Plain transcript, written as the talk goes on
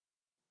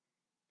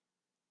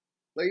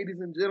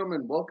ladies and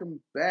gentlemen, welcome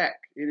back.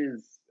 It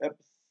is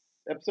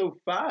episode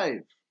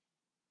 5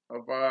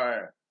 of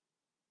our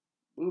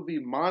movie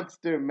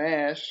Monster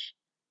Mash.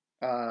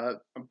 I'm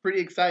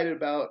pretty excited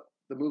about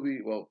the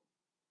movie. Well,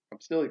 I'm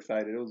still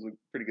excited. It was a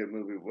pretty good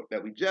movie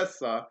that we just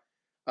saw.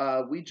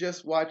 We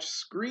just watched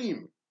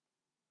Scream.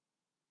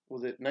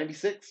 Was it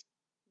 96?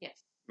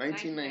 Yes,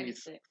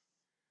 1996.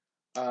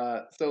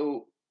 1996.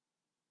 So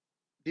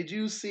did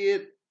you see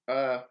it?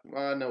 I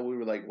know we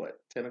were like, what,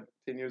 10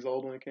 years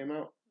old when it came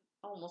out?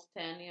 Almost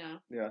 10, yeah.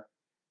 Yeah.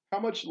 How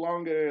much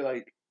longer,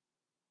 like,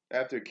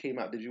 after it came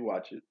out, did you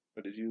watch it?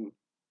 Or did you?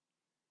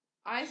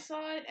 I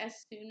saw it as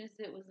soon as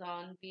it was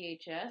on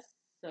VHS,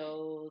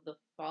 so the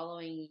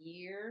following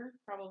year,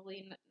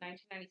 probably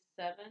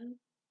 1997.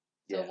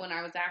 So Yeah. when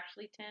I was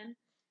actually 10,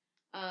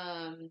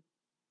 um,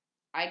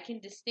 I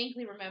can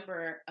distinctly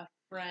remember a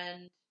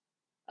friend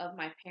of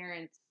my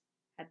parents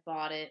had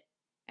bought it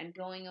and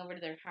going over to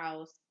their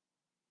house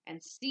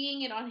and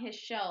seeing it on his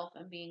shelf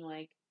and being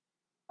like,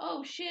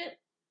 "Oh shit,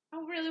 I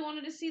really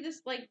wanted to see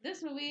this. Like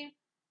this movie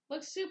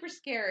looks super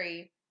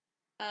scary."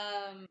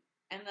 Um,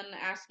 and then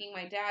asking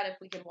my dad if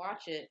we could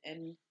watch it,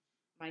 and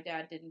my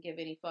dad didn't give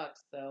any fucks,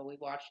 so we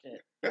watched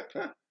it.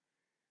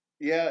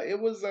 Yeah, it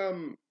was. I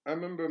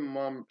remember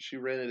mom. She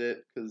rented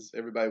it because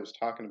everybody was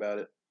talking about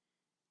it.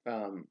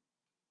 Um,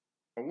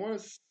 I want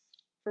to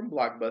from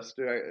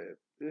Blockbuster.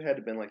 It had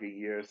to been like a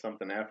year or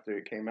something after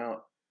it came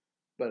out.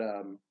 But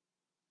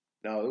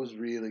no, it was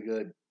really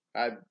good.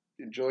 I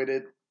enjoyed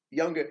it.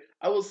 Younger,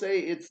 I will say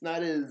it's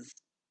not as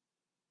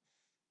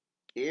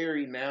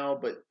scary now,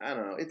 but I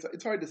don't know.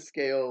 It's hard to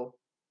scale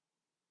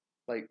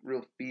like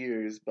real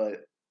fears.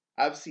 But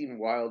I've seen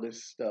wilder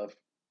stuff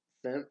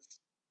since.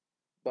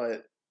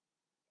 But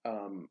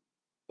Um,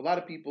 a lot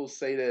of people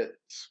say that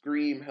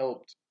Scream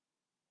helped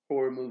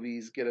horror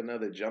movies get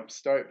another jump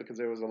start because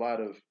there was a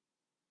lot of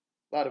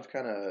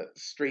kind of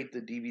straight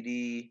to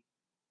DVD,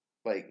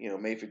 like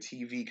made for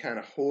TV kind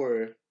of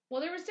horror.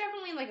 Well, there was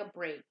definitely like a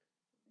break.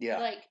 Yeah,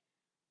 Like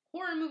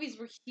horror movies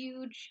were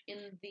huge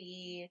in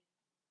the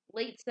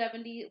late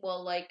 70s.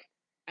 Well, like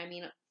I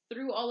mean,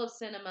 through all of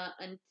cinema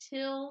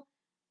until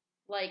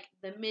like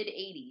the mid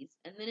 80s,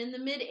 and then in the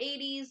mid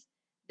 80s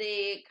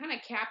they kind of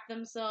capped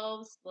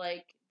themselves.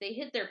 Like they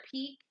hit their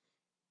peak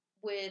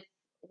with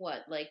what,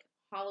 like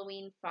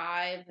Halloween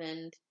 5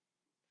 and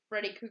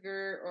Freddy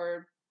Krueger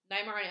or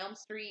Nightmare on Elm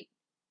Street,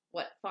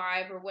 what,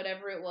 5 or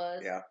whatever it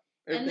was. yeah.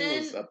 And Everything then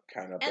was up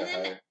kind of up and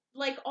that then high.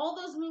 like all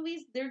those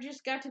movies, there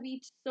just got to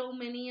be so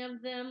many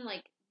of them,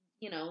 like,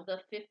 the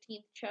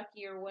 15th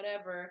Chucky or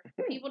whatever.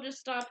 People just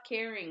stopped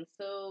caring.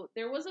 So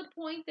there was a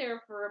point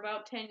there for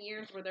about 10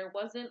 years where there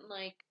wasn't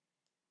like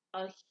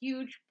a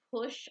huge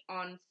push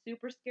on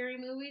super scary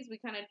movies. We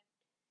kind of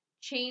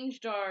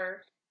changed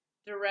our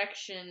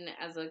direction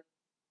as a,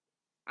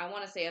 I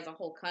want to say, as a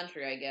whole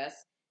country, I guess.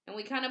 And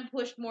we kind of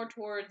pushed more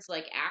towards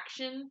like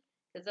action,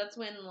 because that's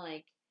when,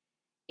 like,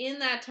 in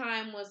that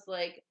time was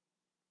like,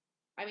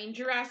 I mean,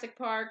 Jurassic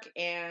Park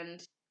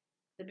and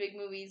the big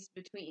movies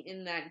between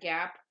in that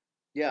gap.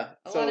 Yeah.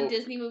 A lot of So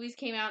Disney movies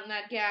came out in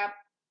that gap.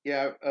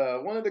 yeah,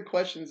 one of the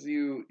questions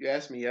you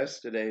asked me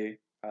yesterday,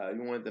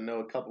 you wanted to know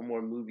a couple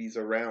more movies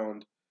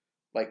around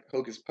like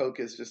Hocus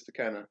Pocus just to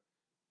kind of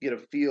get a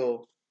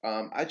feel.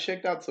 I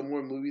checked out some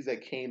more movies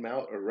that came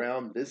out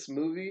around this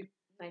movie.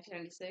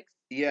 1996.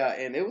 Yeah,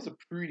 and it was a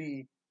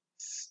pretty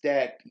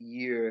stacked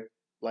year.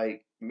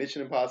 Like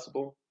Mission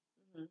Impossible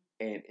Hmm.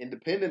 and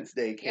Independence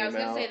Day Yeah, I was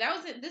came gonna say out. that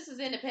was it. This is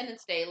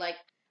Independence Day. Like,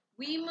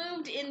 we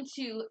moved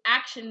into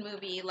action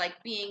movie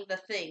like being the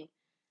thing.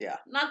 Yeah,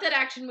 Not that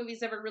action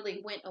movies ever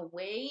really went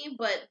away,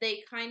 but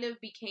they kind of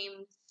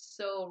became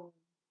so,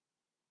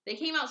 they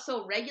came out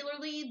so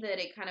regularly that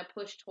it kind of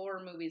pushed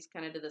horror movies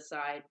kind of to the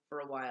side for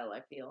a while,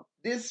 I feel.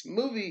 this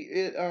movie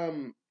it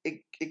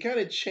kind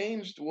of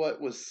changed what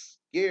was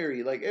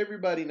scary. Like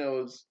everybody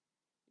knows,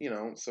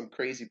 some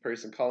crazy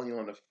person calling you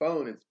on the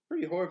phone. It's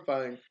pretty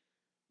horrifying.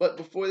 But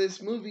before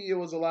this movie, it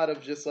was a lot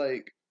of just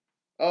like,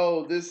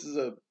 oh, this is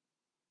a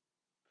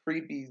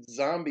creepy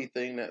zombie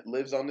thing that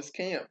lives on this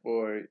camp,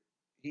 or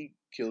he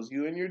kills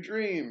you in your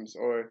dreams,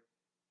 or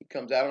he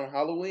comes out on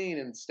Halloween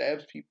and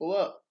stabs people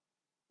up.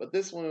 But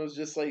this one was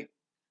just like,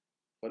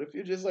 what if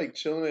you're just like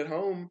chilling at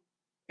home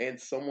and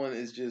someone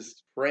is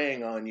just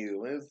preying on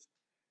you?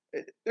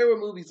 There were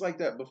movies like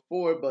that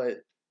before, but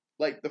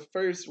like the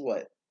first,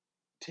 what,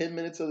 10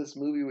 minutes of this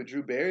movie with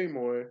Drew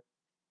Barrymore,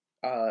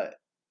 uh,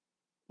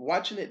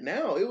 watching it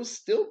now, it was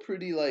still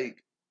pretty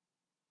like,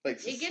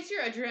 It gets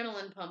your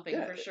adrenaline pumping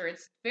yeah, for sure.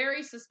 It's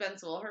very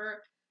suspenseful.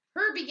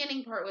 Her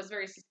beginning part was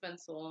very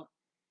suspenseful.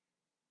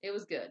 It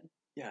was good.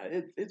 yeah,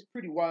 it's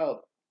pretty wild.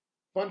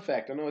 Fun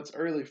fact, I know it's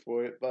early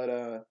for it,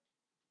 but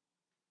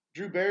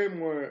Drew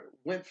Barrymore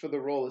went for the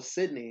role of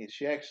Sydney.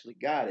 She actually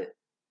got it.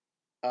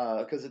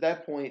 Because at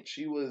that point,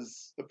 she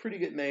was a pretty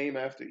good name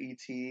after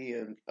E.T.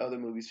 and other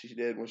movies she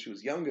did when she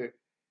was younger.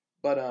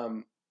 But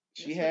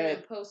she This would have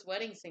had, been post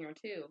Wedding Singer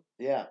too.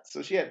 yeah,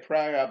 so she had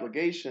prior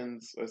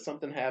obligations, or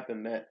something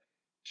happened that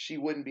she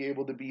wouldn't be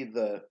able to be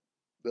the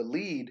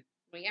lead.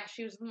 Well, yeah,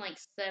 she was in like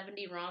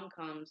 70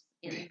 rom-coms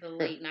in the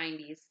late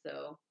 90s,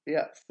 so.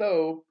 Yeah,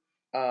 so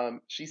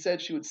she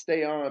said she would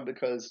stay on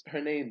because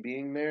her name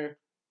being there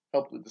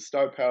helped with the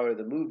star power of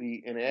the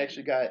movie, and it Mm.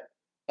 actually got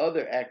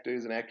other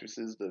actors and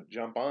actresses to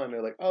jump on.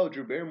 They're like, "Oh,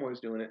 Drew Barrymore's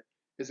doing it.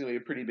 It's gonna be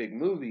a pretty big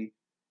movie."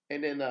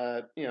 And then,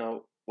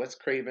 Wes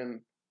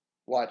Craven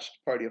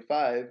watched Party of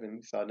Five and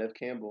he saw Nev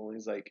Campbell, and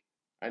he's like,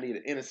 "I need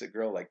an innocent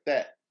girl like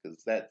that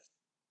because that's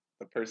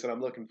the person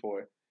I'm looking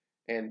for."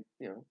 And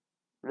the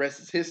rest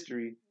is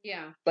history.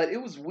 Yeah. But it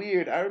was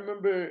weird. I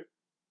remember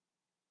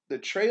the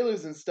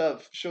trailers and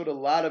stuff showed a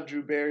lot of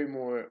Drew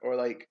Barrymore or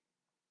like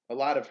a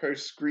lot of her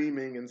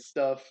screaming and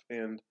stuff,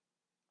 and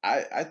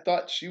I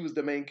thought she was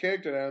the main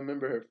character and I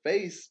remember her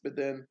face, but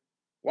then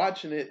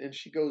watching it and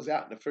she goes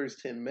out in the first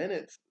 10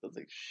 minutes, I was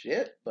like,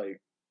 shit,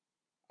 like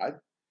I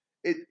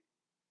it,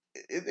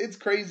 it's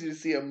crazy to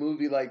see a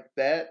movie like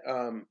that.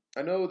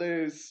 I know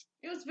there's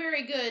It was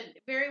very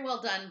good, very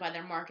well done by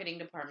their marketing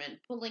department,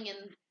 pulling in,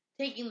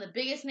 taking the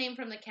biggest name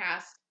from the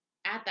cast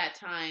at that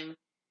time,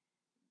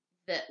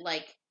 that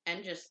like,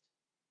 and just,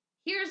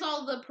 here's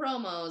all the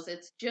promos.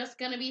 It's just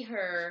gonna be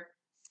her.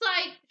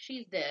 Psych,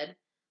 she's dead.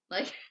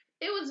 Like,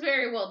 it was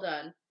very well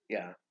done.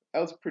 yeah, that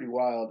was pretty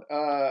wild.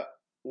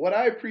 What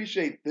I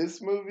appreciate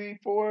this movie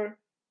for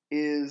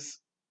is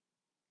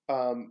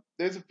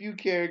there's a few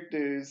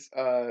characters.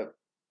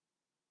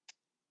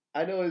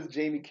 I know it's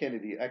Jamie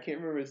Kennedy. I can't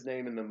remember his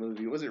name in the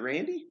movie. Was it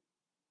Randy?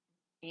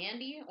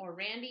 Andy or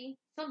Randy,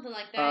 something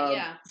like that.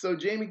 Yeah. So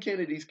Jamie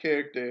Kennedy's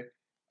character,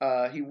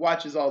 he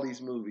watches all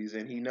these movies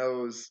and he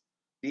knows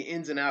the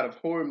ins and out of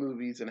horror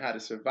movies and how to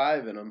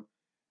survive in them.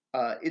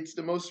 It's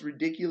the most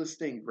ridiculous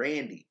thing,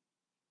 Randy.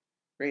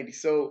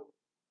 So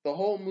the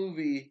whole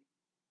movie,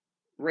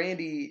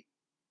 Randy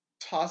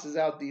tosses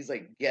out these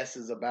like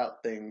guesses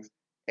about things,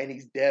 and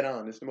he's dead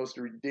on. It's the most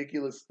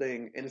ridiculous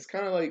thing, and it's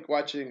kind of like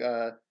watching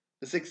The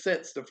Sixth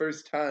Sense the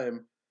first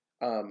time.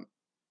 Um,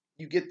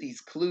 you get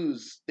these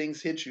clues,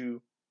 things hit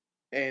you,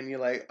 and you're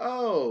like,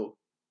 oh,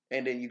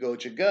 and then you go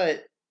with your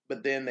gut,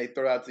 but then they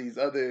throw out these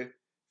other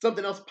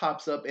something else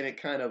pops up, and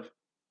it kind of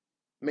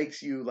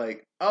makes you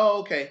like,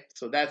 oh, okay,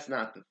 so that's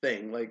not the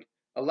thing. Like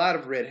a lot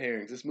of red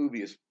herrings. This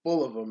movie is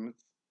full of them.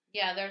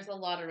 Yeah, there's a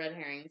lot of red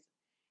herrings.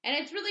 And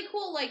it's really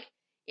cool, like,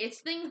 it's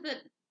things that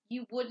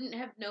you wouldn't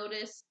have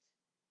noticed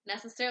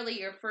necessarily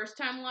your first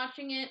time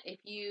watching it.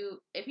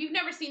 If you've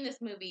never seen this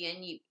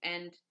movie,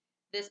 and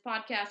this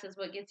podcast is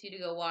what gets you to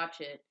go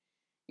watch it,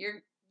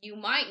 you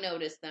might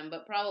notice them,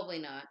 but probably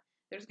not.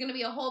 There's gonna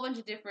be a whole bunch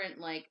of different,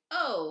 like,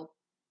 oh,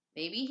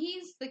 maybe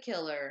he's the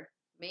killer,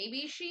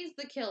 maybe she's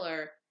the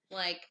killer.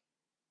 Like,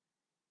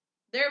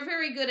 they're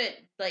very good at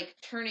like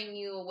turning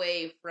you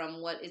away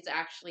from what is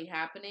actually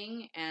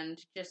happening and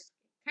just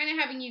kind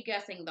of having you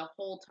guessing the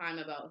whole time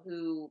about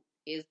who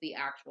is the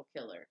actual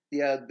killer.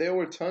 Yeah, there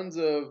were tons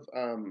of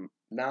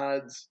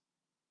nods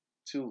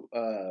to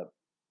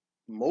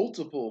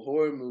multiple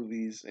horror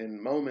movies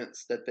and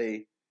moments that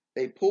they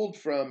pulled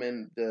from,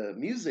 and the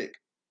music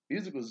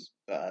was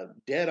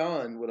dead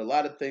on with a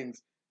lot of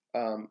things.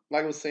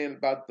 Like I was saying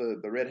about the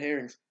red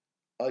herrings,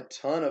 a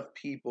ton of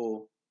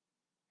people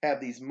have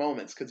these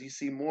moments because you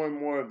see more and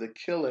more of the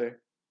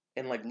killer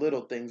and like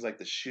little things like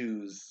the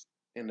shoes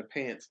and the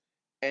pants,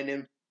 and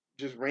then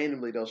just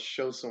randomly they'll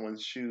show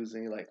someone's shoes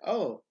and you're like,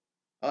 oh,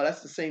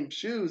 that's the same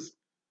shoes.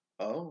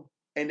 Oh,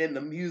 and then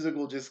the music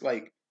will just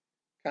like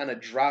kind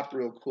of drop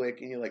real quick,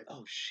 and you're like,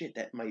 oh shit,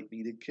 that might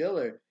be the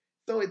killer.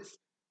 So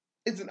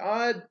it's an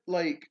odd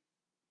like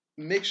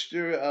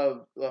mixture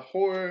of the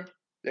horror.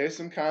 There's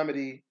some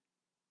comedy,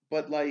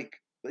 but like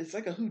it's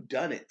like a who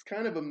done it. It's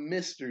kind of a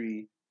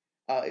mystery.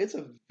 It's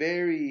a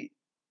very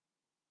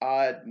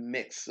odd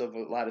mix of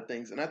a lot of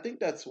things, and I think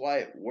that's why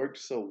it worked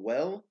so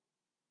well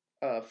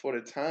for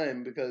the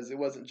time because it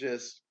wasn't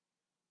just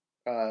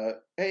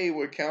hey,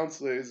 we're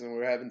counselors and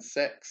we're having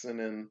sex, and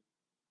then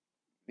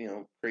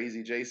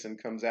crazy Jason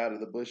comes out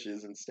of the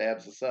bushes and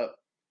stabs us up.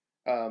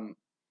 Um,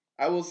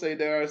 I will say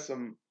there are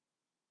some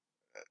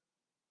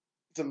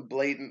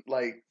blatant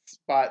like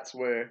spots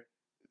where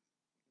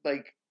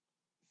like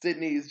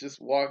Sydney is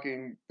just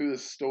walking through the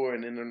store,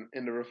 and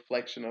in the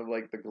reflection of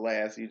like the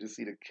glass, you just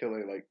see the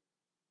killer like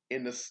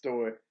in the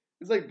store.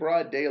 It's like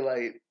broad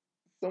daylight.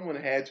 Someone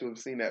had to have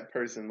seen that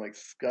person like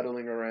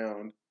scuttling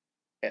around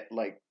at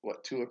like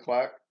what 2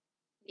 o'clock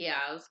Yeah,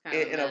 it was kind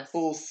of a in a mess.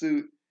 full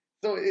suit.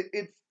 So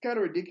it's kind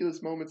of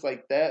ridiculous moments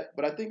like that.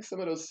 But I think some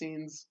of those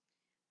scenes,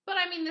 But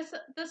I mean, this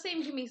the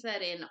same can be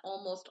said in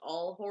almost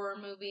all horror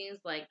movies.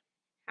 Like,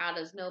 how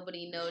does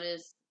nobody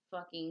notice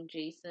fucking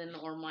Jason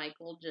or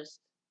Michael just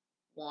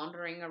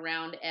wandering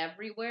around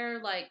everywhere?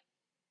 Like,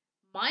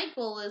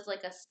 Michael is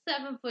like a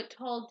 7 foot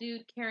tall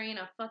dude carrying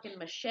a fucking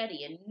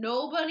machete, and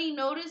nobody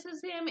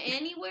notices him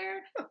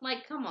anywhere.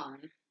 Like, come on.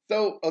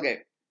 so okay,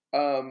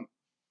 um,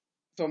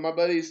 so my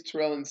buddies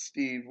Terrell and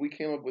Steve, we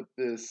came up with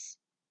this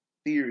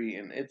theory,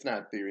 and it's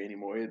not theory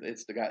anymore.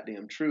 It's the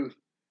goddamn truth.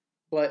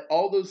 But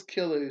all those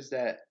killers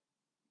that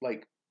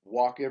like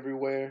walk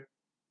everywhere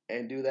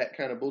and do that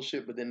kind of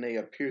bullshit, but then they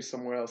appear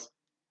somewhere else,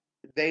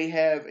 they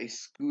have a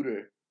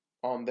scooter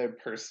on their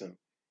person,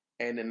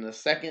 and in the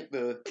second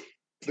the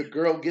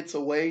girl gets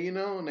away, you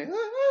know, and they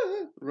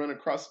run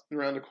across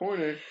around the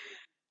corner,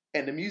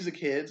 and the music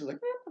hits like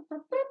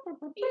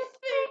You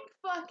think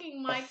fucking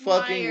a Mike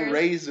fucking Myers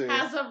razor.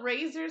 has a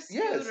razor Yes, he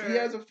has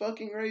scooter? a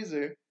fucking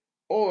razor.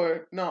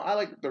 Or no, I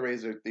like the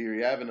razor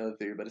theory. I have another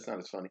theory, but it's not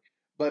as funny.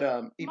 But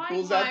he Mike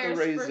pulls out the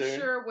Myers for razor.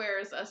 sure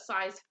wears a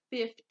size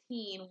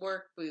 15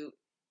 work boot.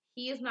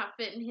 He is not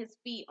fitting his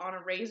feet on a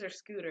razor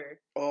scooter.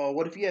 Oh,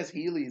 what if he has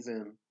Heelys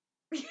in?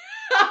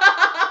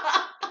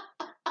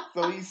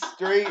 So he's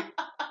straight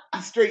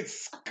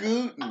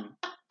scooting.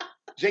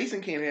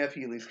 Jason can't have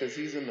Heelys because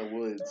he's in the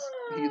woods.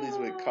 Heelys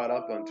would caught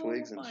up on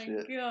twigs Oh and my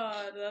shit.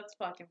 god, that's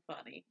fucking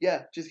funny.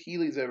 Yeah, just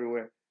Heelys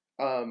everywhere.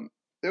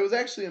 There was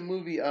actually a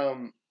movie.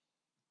 Oh,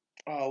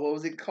 what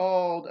was it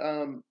called?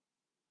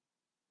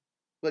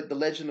 Like The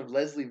Legend of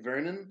Leslie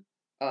Vernon.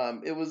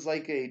 It was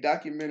like a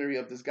documentary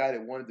of this guy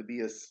that wanted to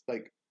be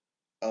like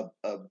a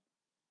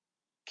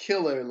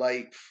killer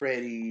like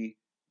Freddy,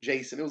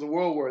 Jason. It was a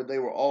world where they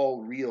were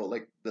all real.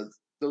 Like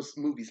those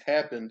movies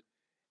happened,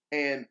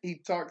 and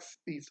he's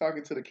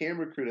talking to the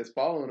camera crew that's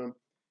following him,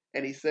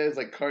 and he says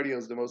like cardio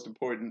is the most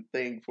important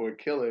thing for a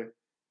killer,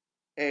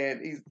 and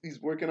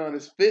he's working on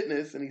his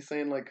fitness, and he's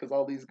saying like because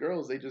all these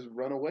girls they just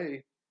run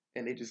away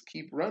and they just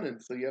keep running,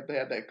 so you have to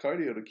have that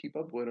cardio to keep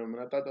up with them.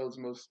 And I thought that was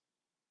the most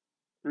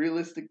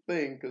realistic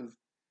thing because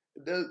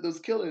those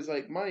killers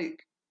like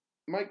Mike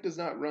does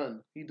not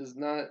run. He does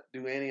not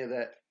do any of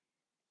that.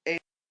 And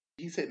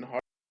he's hitting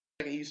hard.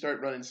 And you start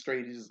running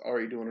straight, he's just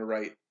already doing it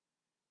right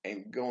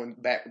and going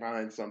back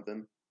behind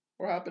something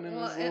or hopping in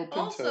Well, his and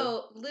little pinto.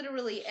 also,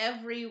 literally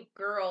every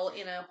girl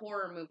in a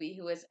horror movie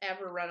who has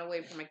ever run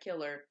away from a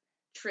killer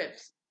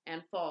trips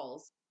and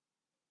falls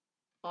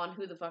on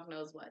who the fuck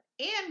knows what.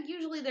 And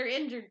usually they're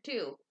injured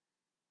too.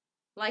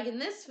 Like in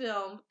this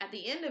film, at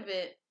the end of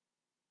it,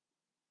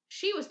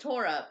 she was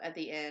tore up at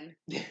the end,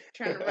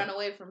 trying to run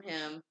away from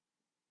him.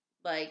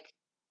 Like,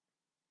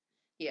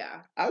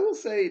 yeah. I will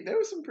say there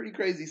were some pretty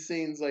crazy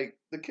scenes. Like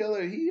the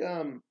killer's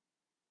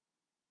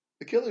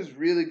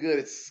really good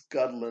at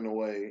scuttling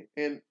away.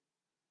 And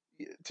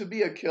to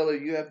be a killer,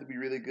 you have to be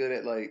really good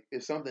at like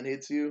if something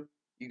hits you,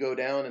 you go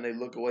down and they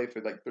look away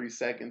for like 3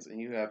 seconds, and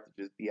you have to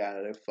just be out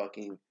of their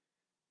fucking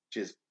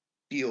just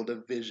field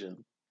of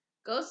vision.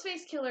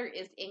 Ghostface Killer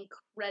is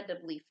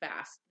incredibly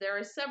fast. There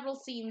are several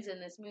scenes in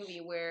this movie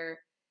where,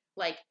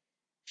 like,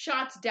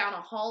 shots down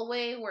a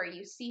hallway where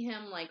you see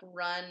him, like,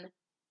 run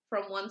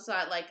from one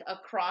side, like,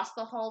 across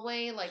the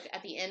hallway, like,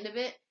 at the end of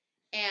it.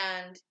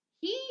 And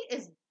he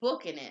is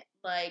booking it.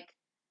 Like,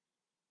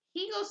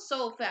 he goes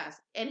so fast.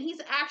 And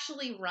he's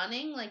actually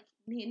running, like,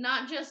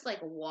 not just, like,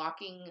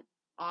 walking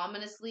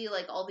ominously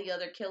like all the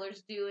other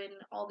killers do in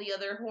all the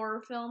other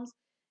horror films.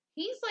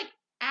 He's, like,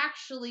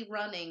 actually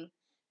running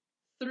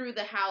through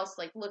the house,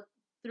 like look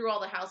through all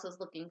the houses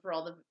looking for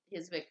all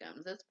his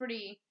victims.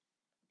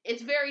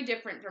 It's very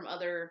different from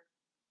other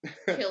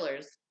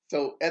killers.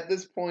 So at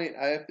this point,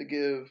 I have to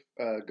give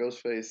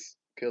Ghostface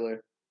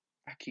Killer.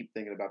 I keep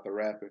thinking about the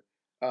rapper.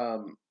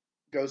 Um,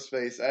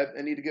 Ghostface. I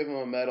need to give him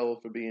a medal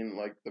for being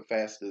like the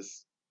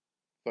fastest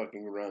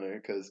fucking runner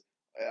because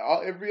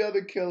every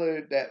other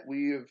killer that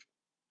we've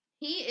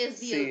He is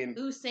the seen,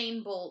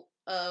 Usain Bolt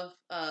of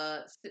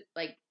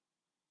like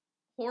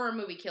horror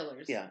movie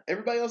killers. yeah,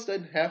 everybody else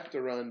doesn't have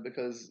to run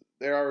because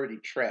they're already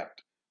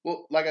trapped.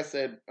 Well, like I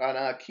said, and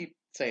I keep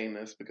saying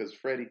this because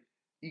Freddy,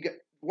 you got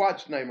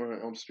watch Nightmare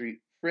on Elm Street.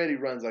 Freddy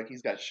runs like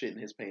he's got shit in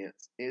his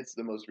pants. It's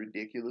the most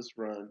ridiculous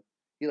run.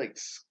 He like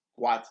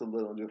squats a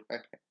little and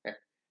just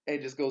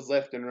and just goes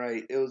left and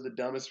right. It was the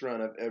dumbest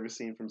run I've ever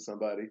seen from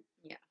somebody.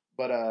 Yeah.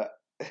 But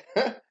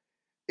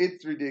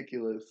it's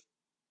ridiculous.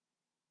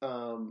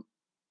 Um,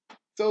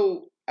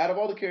 so out of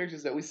all the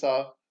characters that we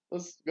saw,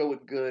 let's go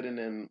with good, and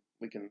then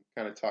we can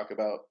kind of talk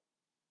about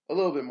a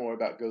little bit more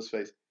about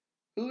Ghostface.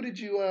 Who did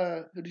you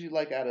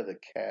like out of the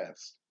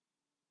cast?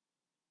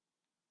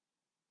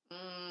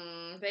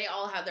 They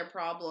all had their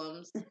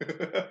problems.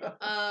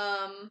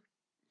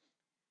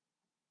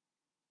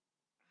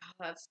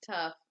 That's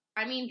tough.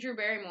 I mean, Drew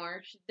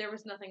Barrymore. There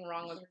was nothing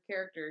wrong with her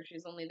character.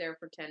 She's only there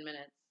for 10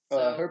 minutes.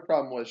 So. Her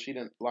problem was she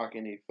didn't lock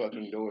any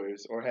fucking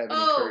doors or have any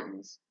Oh,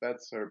 curtains.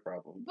 That's her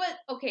problem. but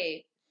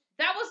okay,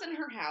 that wasn't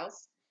her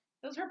house.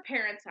 That was her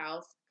parents'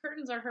 house.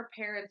 Curtains are her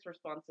parents'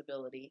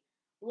 responsibility.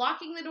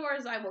 Locking the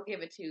doors, I will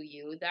give it to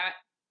you. That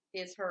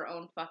is her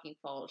own fucking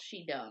fault.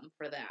 She dumb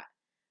for that.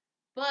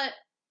 But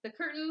the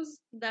curtains,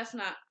 that's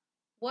not.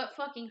 What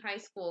fucking high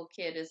school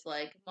kid is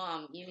like,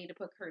 Mom, you need to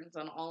put curtains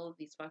on all of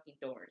these fucking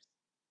doors?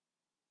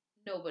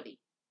 Nobody.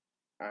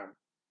 Um,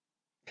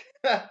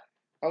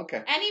 okay.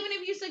 And even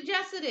if you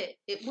suggested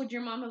it, would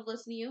your mom have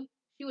listened to you?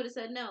 She would have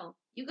said no.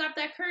 You got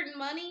that curtain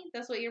money?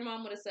 That's what your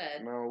mom would have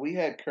said. No, we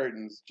had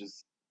curtains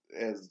just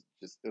it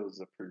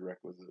was a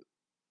prerequisite.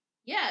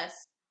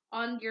 Yes,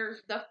 on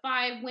the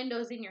 5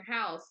 windows in your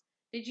house.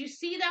 Did you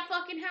see that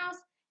fucking house?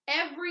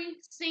 Every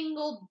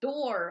single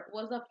door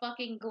was a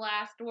fucking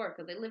glass door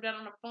because they lived out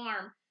on a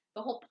farm.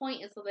 The whole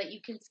point is so that you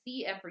can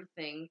see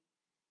everything.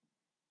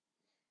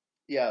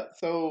 Yeah,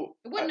 so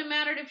It wouldn't have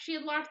mattered if she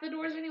had locked the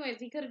doors anyways.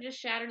 He could have just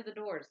shattered the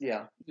doors.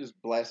 yeah, just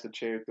blast a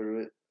chair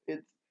through it.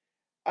 It's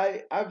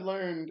I've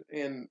learned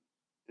in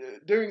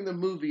during the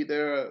movie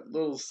there are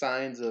little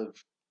signs of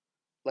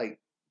like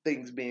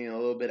things being a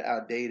little bit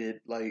outdated.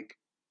 Like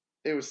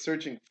they were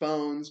searching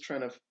phones,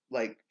 trying to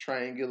like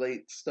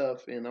triangulate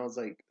stuff, and I was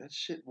like, that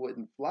shit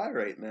wouldn't fly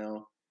right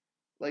now.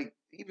 Like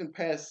even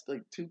past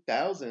like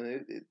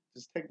 2000, it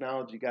just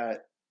technology got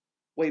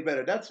way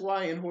better. That's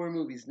why in horror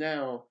movies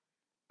now,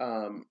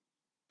 um,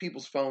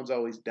 people's phones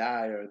always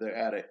die or they're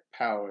out of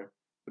power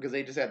because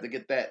they just have to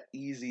get that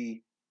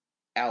easy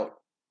out,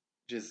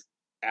 just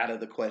out of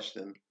the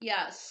question.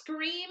 Yeah,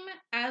 Scream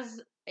as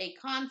a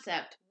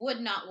concept would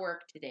not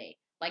work today.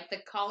 Like the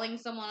calling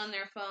someone on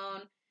their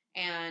phone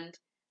and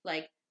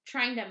like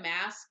trying to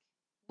mask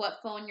what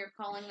phone you're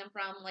calling them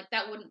from, like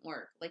that wouldn't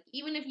work. Like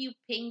even if you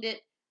pinged it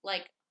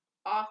like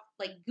off,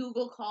 like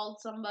Google called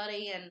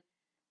somebody and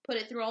put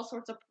it through all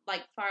sorts of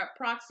like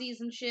proxies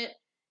and shit,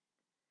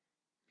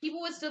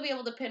 people would still be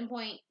able to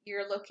pinpoint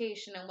your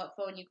location and what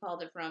phone you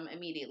called it from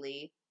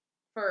immediately.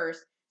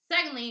 First.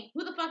 Secondly,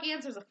 who the fuck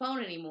answers a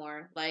phone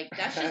anymore? Like,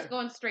 that's just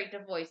going straight to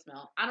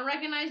voicemail. I don't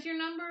recognize your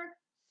number,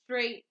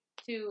 straight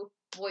to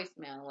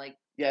voicemail. Like,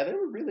 Yeah, they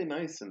were really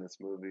nice in this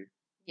movie.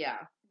 yeah.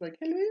 Like,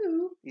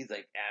 hello. He's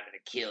like, I'm gonna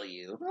kill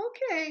you.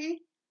 Okay.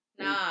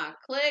 Nah,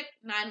 click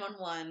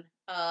 911.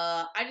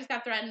 I just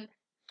got threatened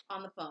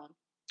on the phone.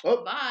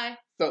 Oh, Bye.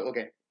 so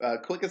okay.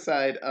 Quick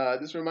aside.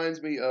 This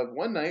reminds me of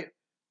one night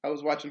I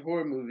was watching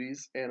horror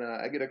movies and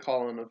I get a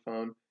call on the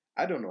phone.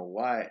 I don't know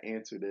why I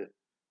answered it.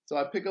 So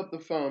I pick up the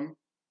phone.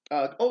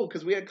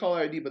 Because we had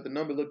caller ID, but the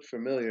number looked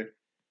familiar.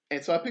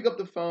 And so I pick up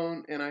the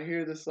phone and I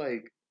hear this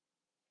like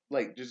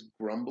just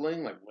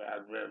grumbling, like,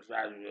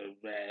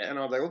 and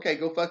I was like, okay,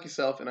 go fuck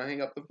yourself. And I hang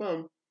up the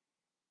phone.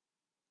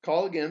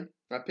 Call again.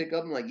 I pick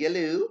up. I'm like,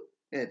 yellow.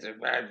 And it's like,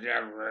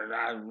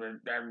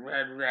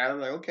 I'm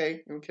like,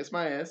 okay, kiss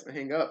my ass. I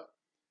hang up.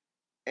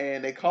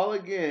 And they call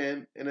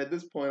again, and at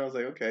this point, I was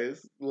like, okay, this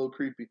is a little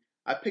creepy.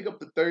 I pick up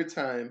the third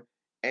time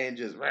and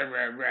just,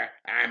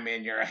 I'm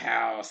in your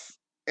house.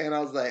 And I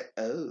was like,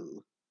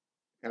 oh.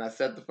 And I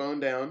set the phone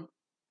down.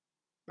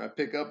 I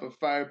pick up a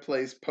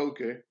fireplace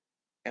poker,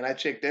 and I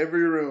checked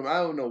every room.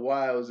 I don't know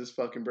why I was this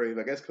fucking brave.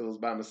 I guess because I was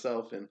by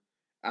myself, and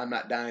I'm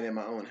not dying in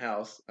my own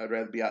house. I'd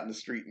rather be out in the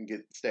street and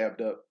get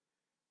stabbed up.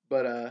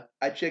 But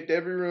I checked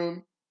every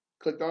room,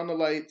 clicked on the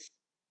lights,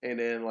 and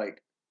then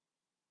like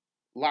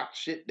locked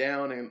shit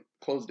down and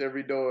closed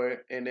every door.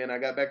 And then I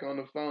got back on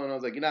the phone. I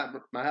was like, "You're not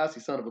my house,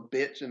 you son of a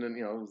bitch!" And then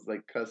I was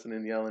like cussing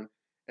and yelling.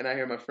 And I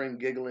hear my friend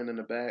giggling in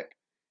the back.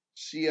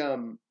 She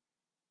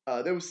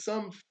there was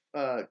some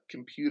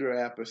computer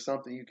app or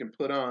something you can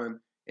put on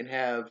and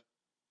have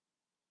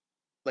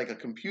like a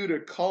computer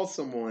call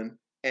someone,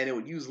 and it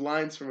would use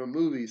lines from a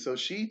movie. So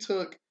she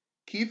took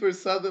Kiefer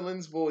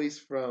Sutherland's voice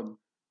from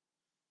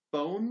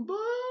Phone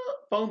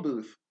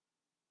Booth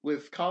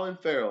with Colin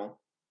Farrell,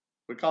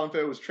 where Colin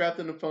Farrell was trapped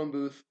in the phone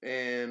booth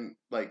and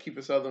like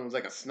Kiefer Sutherland was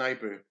like a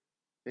sniper.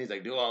 And he's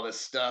like, do all this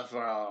stuff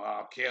or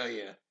I'll kill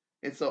you.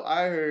 And so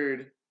I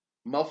heard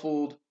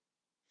muffled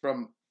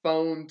from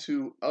phone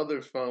to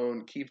other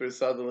phone Kiefer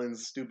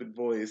Sutherland's stupid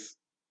voice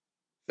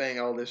saying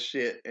all this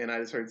shit, and I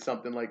just heard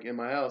something like in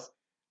my house.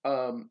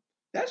 Um,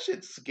 that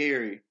shit's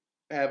scary.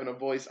 Having a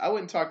voice, I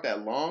wouldn't talk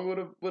that long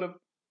with a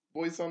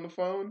voice on the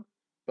phone,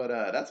 but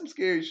that's some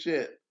scary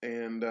shit.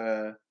 And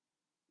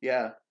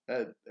yeah,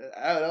 it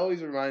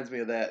always reminds me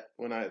of that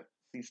when I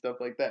see stuff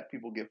like that.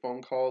 People get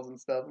phone calls and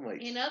stuff. I'm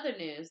like, In other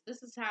news,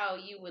 this is how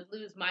you would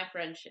lose my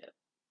friendship.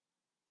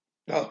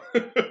 oh,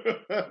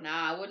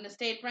 Nah, I wouldn't have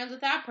stayed friends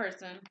with that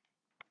person.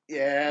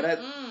 yeah,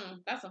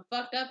 That's some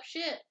fucked up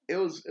shit. it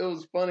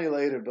was funny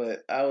later, but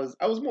I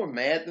was more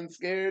mad than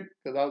scared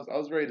because I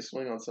was ready to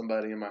swing on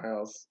somebody in my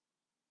house.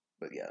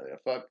 But yeah,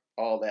 fuck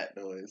all that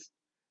noise.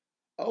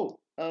 Oh,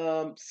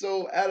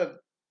 so out of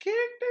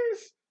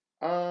characters,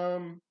 I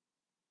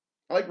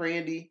like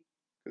Randy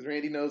because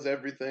Randy knows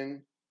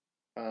everything.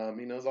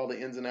 He knows all the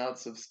ins and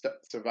outs of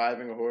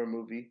surviving a horror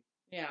movie.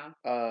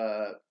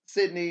 Yeah.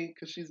 Sydney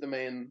because she's the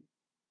main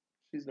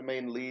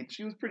lead.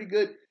 She was pretty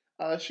good.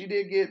 She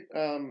did get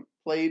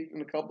played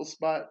in a couple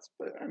spots,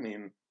 but I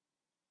mean,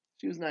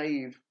 she was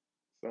naive,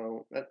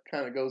 so that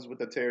kind of goes with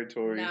the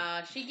territory.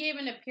 Nah, she gave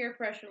in to peer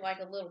pressure like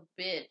a little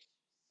bitch.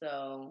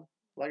 So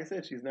Like I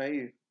said, she's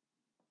naive,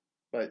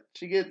 but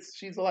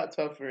she's a lot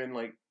tougher in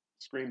like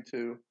Scream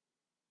 2.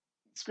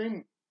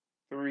 Scream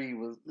 3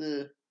 was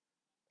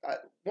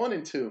one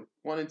and two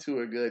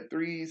are good.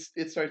 Three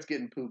it starts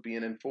getting poopy,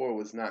 and then 4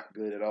 was not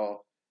good at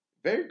all.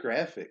 Very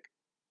graphic.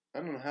 I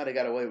don't know how they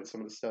got away with some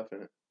of the stuff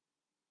in it.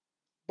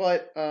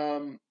 But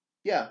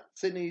yeah,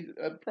 Sydney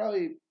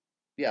probably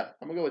yeah.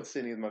 I'm gonna go with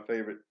Sydney as my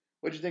favorite.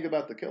 What'd you think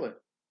about the killer,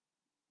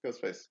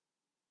 Ghostface?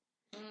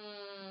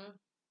 mm,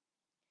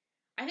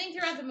 I think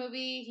throughout the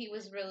movie he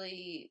was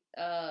really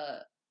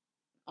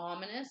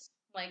ominous.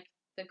 Like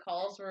the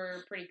calls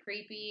were pretty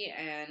creepy,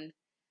 and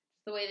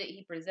the way that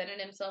he presented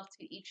himself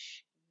to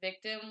each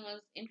victim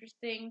was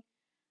interesting.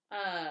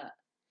 Uh,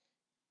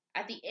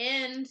 at the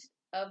end,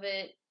 of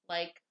it.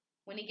 Like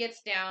when he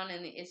gets down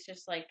and it's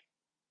just like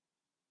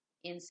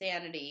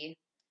insanity,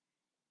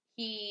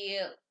 he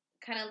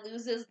kind of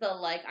loses the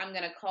like I'm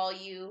gonna call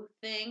you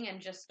thing and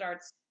just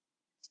starts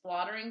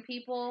slaughtering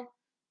people.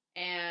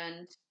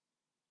 And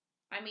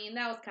I mean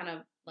that was kind of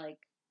like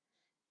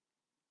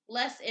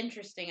less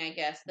interesting, I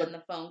guess, than But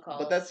the phone but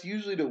calls. that's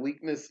usually the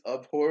weakness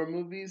of horror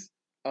movies.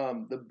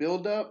 The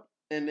build up,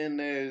 and then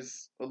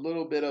there's a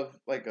little bit of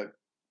like a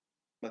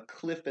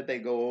cliff that they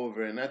go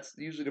over, and that's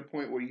usually the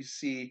point where you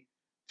see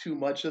too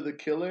much of the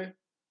killer,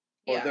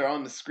 or Yeah, they're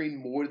on the screen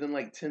more than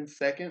like 10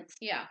 seconds.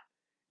 yeah,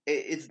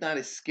 It's not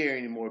as scary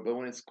anymore. But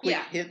when it's quick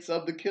yeah, hits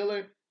of the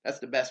killer, that's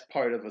the best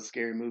part of a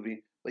scary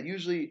movie. Like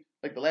usually,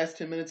 like the last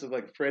 10 minutes of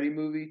like a Freddy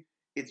movie,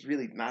 it's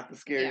really not the yeah,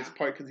 scariest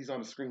part because he's on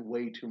the screen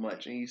way too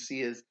much, and you see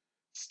his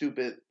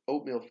stupid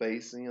oatmeal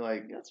face, and you're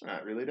like, that's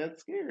not really that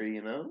scary,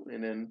 you know.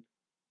 And then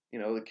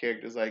the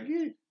character's like,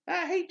 yeah,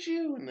 I hate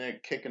you, and they're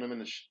kicking him in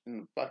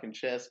the fucking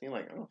chest, and you're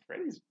like, oh,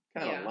 Freddy's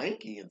kind of yeah,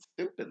 lanky and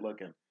stupid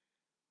looking.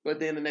 But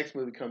then the next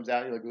movie comes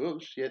out, and you're like, oh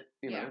shit,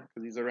 yeah.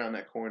 because he's around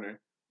that corner.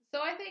 So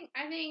I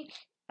think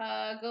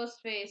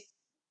Ghostface,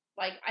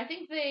 like I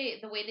think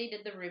the way they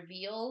did the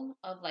reveal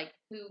of like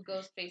who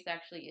Ghostface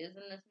actually is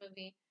in this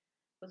movie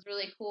was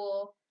really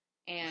cool,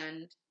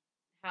 and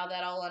how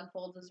that all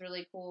unfolds is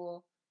really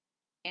cool,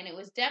 and it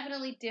was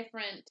definitely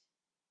different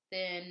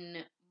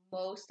than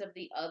most of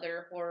the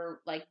other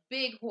horror, like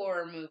big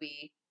horror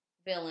movie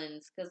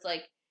villains, because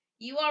like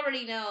you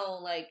already know,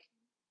 like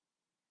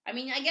I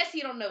mean, I guess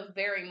you don't know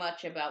very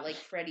much about like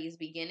Freddy's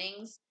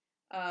beginnings,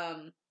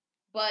 um,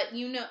 but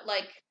you know,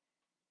 like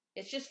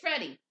it's just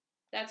Freddy.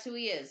 That's who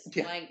he is.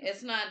 Yeah, Like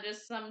it's not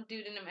just some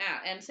dude in a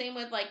hat. And same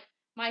with like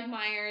Mike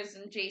Myers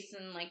and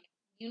Jason. Like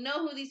you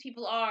know who these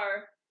people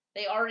are.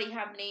 They already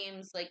have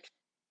names. Like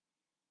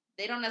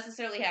they don't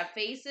necessarily have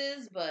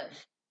faces, but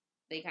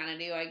they kind of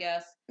do, I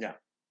guess. yeah.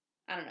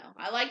 I don't know.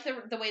 I like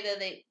the way that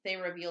they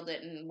revealed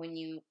it, and when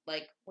you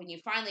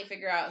finally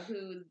figure out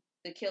who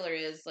the killer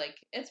is, like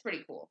it's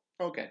pretty cool.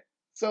 Okay.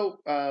 So,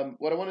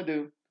 what I want to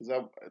do,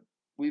 because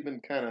we've been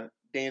kind of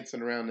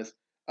dancing around this.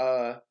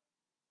 Uh,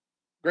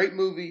 Great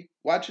movie.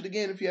 Watch it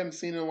again if you haven't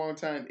seen it in a long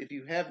time. If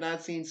you have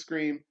not seen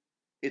Scream,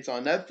 it's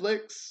on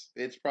Netflix.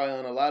 It's probably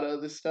on a lot of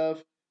other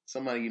stuff.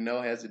 Somebody you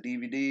know has a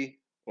DVD,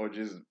 or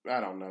just,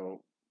 I don't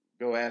know,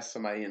 go ask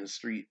somebody in the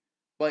street.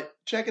 But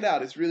check it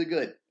out. It's really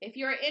good. If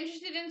you're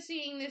interested in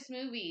seeing this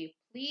movie,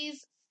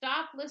 please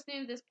stop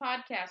listening to this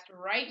podcast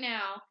right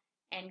now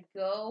and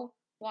go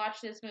watch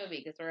this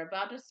movie because we're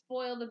about to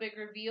spoil the big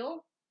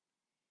reveal.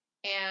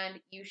 And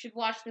you should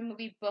watch the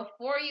movie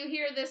before you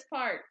hear this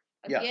part.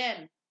 Yes.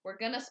 Again, we're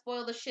going to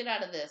spoil the shit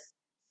out of this.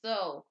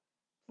 So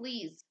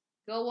please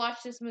go watch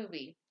this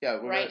movie Yeah,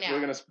 right we're now.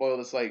 gonna spoil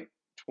this like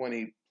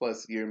 20+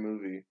 year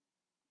movie.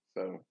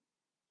 So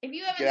If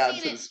you get haven't out seen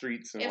into the it,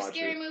 streets and if watch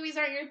scary it. movies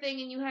aren't your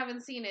thing and you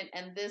haven't seen it,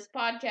 and this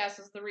podcast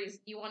is the reason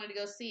you wanted to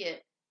go see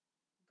it,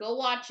 go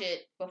watch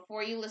it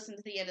before you listen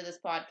to the end of this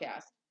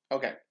podcast.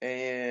 Okay,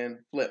 and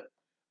flip.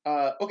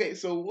 Okay,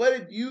 so what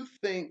did you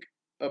think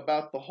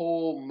about the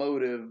whole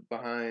motive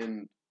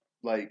behind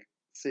like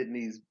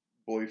Sydney's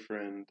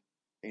boyfriend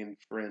and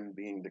friend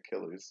being the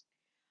killers?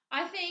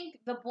 I think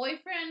the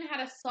boyfriend had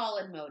a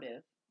solid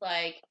motive.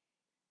 Like,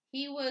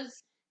 he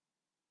was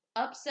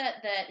upset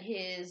that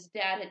his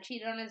dad had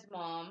cheated on his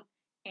mom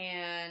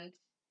and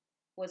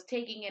was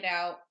taking it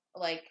out,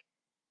 like,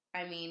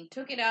 I mean,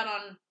 took it out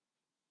on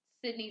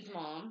Sydney's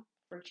mom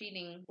for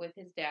cheating with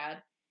his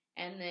dad,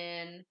 and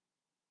then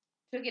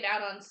took it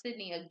out on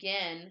Sydney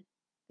again.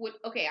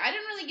 Okay, I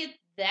didn't really get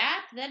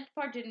that. That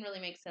part didn't really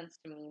make sense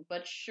to me,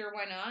 but sure,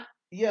 why not?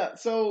 Yeah.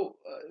 So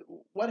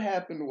what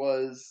happened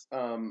was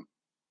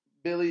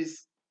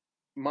Billy's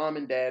mom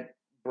and dad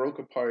broke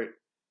apart,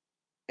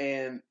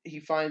 and he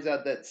finds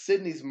out that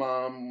Sydney's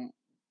mom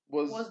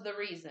was Was the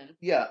reason.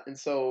 yeah, and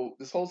so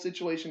this whole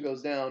situation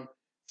goes down.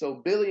 So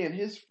Billy and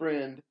his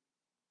friend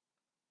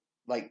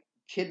like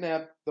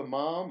kidnap the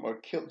mom or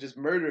kill just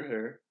murder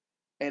her,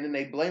 and then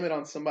they blame it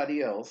on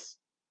somebody else,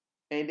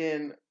 and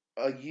then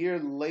a year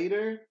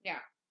later Yeah.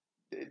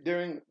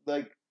 during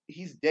like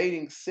he's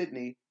dating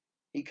Sydney,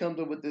 he comes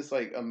up with this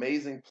like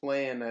amazing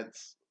plan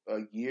that's a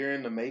year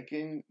in the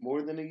making,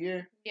 more than a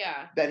year,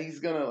 Yeah. that he's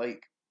gonna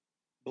like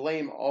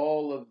blame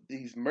all of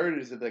these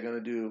murders that they're gonna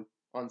do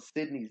on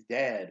Sydney's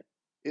dad.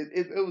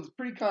 It was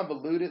pretty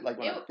convoluted, like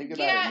when I think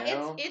about it Yeah,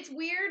 now. it's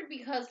weird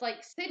because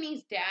like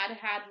Sydney's dad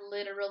had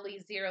literally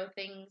zero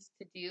things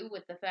to do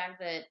with the fact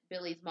that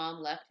Billy's mom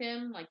left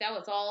him. Like that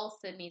was all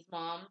Sydney's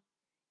mom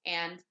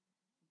and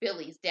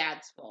Billy's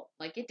dad's fault.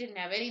 Like it didn't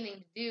have anything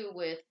to do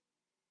with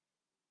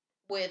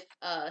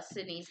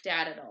Sydney's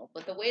dad at all.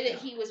 But the way that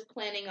Yeah. he was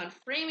planning on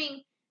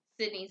framing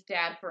Sydney's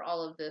dad for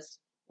all of this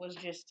was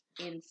just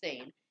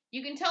insane.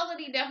 You can tell that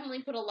he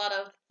definitely put a lot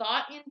of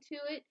thought into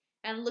it,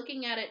 and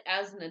looking at it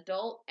as an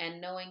adult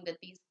and knowing that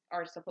these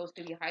are supposed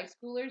to be high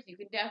schoolers, you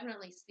can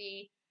definitely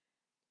see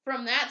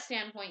from that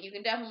standpoint, you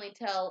can definitely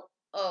tell,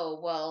 oh,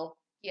 well,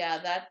 yeah,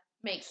 that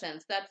makes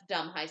sense. That's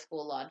dumb high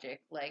school logic.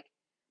 Like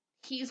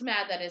he's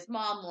mad that his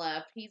mom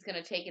left. He's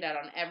gonna take it out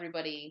on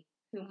everybody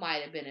who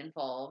might have been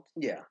involved.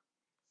 Yeah.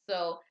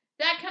 So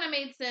that kind of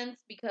made sense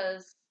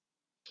because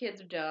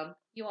kids are dumb.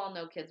 You all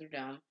know kids are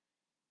dumb.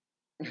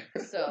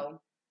 So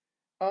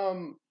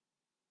um,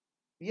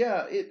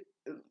 yeah, it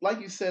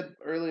like you said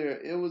earlier,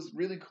 it was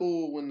really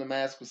cool when the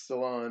mask was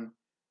still on,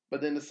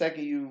 but then the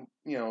second you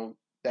know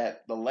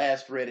that the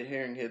last red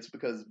herring hits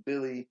because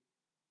Billy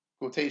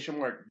quotation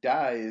mark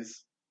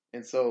dies,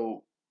 and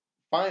so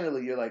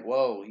finally you're like,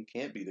 whoa, he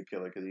can't be the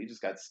killer because he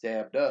just got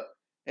stabbed up.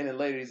 And then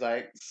later he's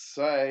like,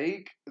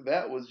 psych,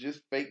 that was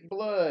just fake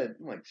blood.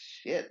 I'm like,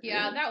 shit,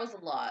 yeah, really? that was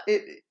a lot.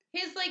 It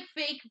His like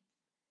fake,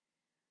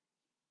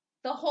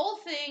 the whole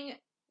thing,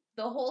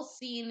 the whole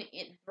scene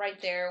right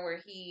there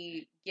where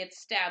he gets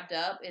stabbed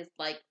up is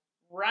like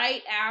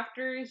right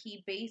after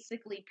he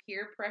basically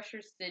peer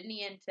pressures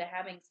Sydney into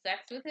having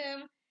sex with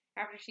him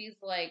after she's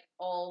like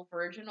all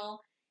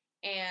virginal,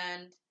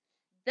 and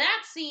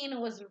that scene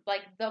was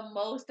like the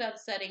most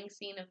upsetting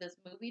scene of this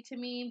movie to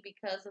me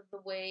because of the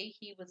way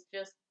he was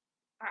just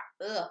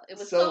it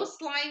was so so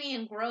slimy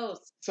and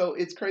gross. so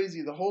it's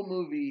crazy. The whole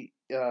movie,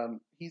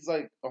 he's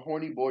like a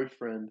horny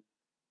boyfriend,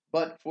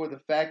 but for the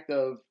fact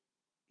of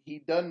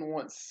he doesn't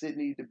want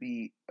Sydney to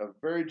be a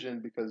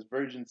virgin because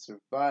virgins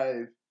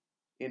survive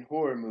in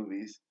horror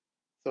movies.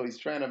 So he's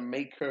trying to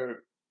make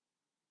her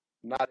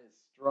not as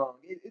strong.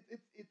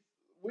 It's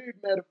weird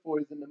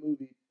metaphors in the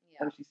movie. I Yeah.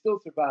 mean, she still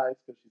survives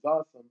because she's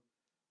awesome,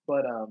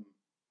 but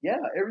yeah,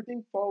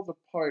 everything falls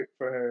apart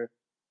for her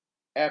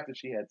after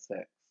she had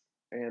sex,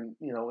 and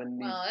you know,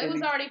 Well, it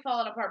was already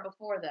falling apart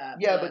before that.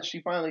 yeah, but she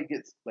finally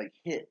gets like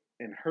hit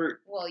and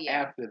hurt. Well, yeah.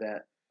 After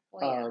that.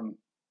 Well, yeah.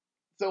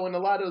 So in a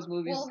lot of those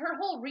movies, well, her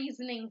whole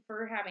reasoning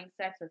for having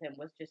sex with him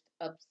was just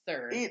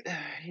absurd.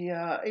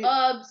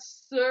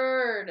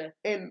 Absurd.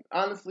 And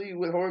honestly,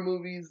 with horror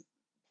movies,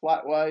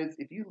 plot wise,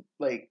 if you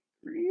like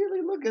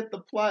really look at the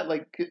plot,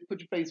 like put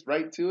your face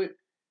right to it,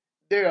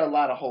 there are a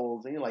lot of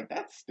holes, and you're like,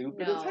 that's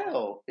stupid as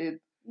hell.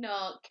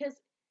 No, because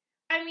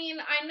I mean,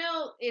 I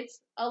know it's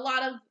a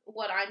lot of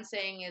what I'm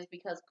saying is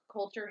because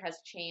culture has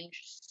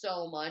changed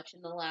so much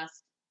in the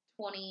last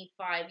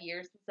 25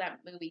 years since that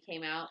movie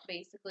came out,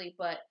 basically.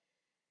 But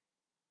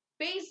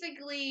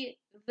basically,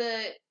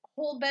 the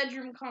whole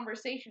bedroom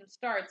conversation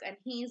starts, and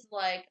he's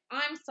like,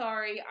 I'm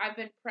sorry, I've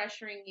been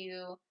pressuring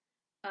you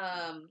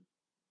um,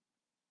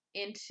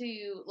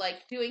 into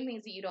like doing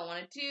things that you don't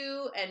want to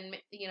do and,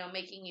 you know,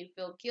 making you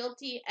feel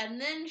guilty. And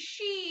then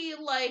she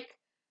like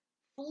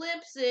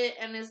flips it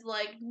and is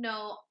like,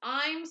 no,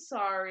 I'm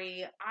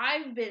sorry.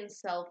 I've been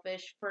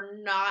selfish for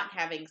not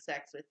having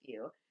sex with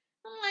you.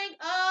 I'm like,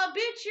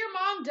 bitch, your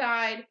mom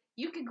died.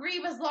 You can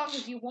grieve as long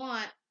as you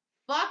want.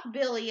 Fuck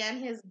Billy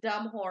and his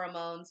dumb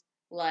hormones.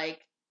 Like,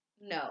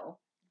 no.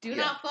 Do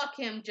not fuck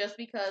him just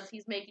because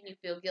he's making you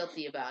feel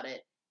guilty about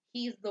it.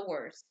 He's the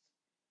worst.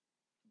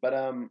 But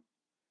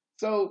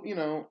so you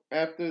know,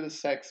 after the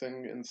sex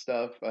and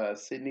stuff,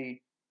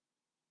 Sydney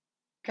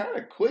kind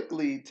of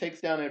quickly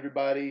takes down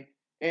everybody,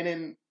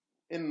 and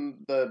in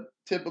the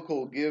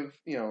typical give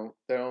you know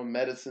their own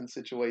medicine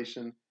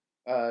situation,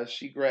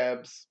 she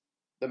grabs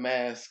the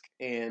mask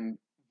and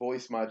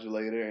voice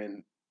modulator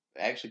and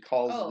actually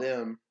calls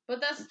them.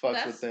 But and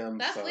fucks with them.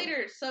 That's so.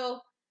 later. So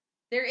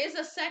there is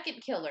a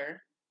second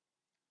killer.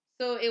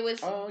 So it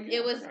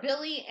was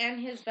Billy and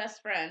his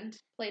best friend,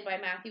 played by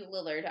Matthew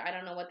Lillard. I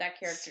don't know what that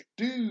character.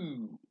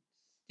 Stu.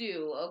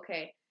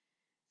 Okay.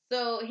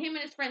 So him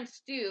and his friend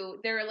Stu,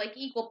 they're like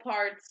equal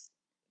parts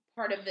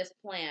part of this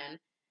plan.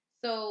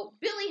 So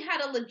Billy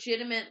had a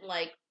legitimate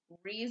like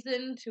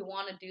reason to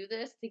want to do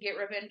this to get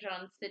revenge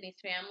on Sydney's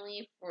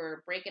family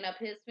for breaking up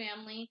his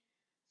family.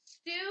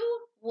 Stu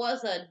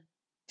was a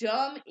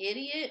dumb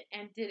idiot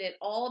and did it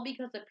all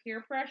because of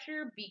peer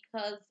pressure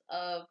because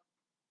of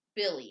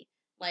Billy.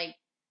 Like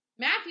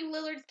Matthew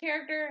Lillard's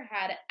character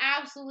had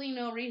absolutely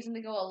no reason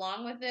to go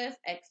along with this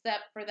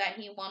except for that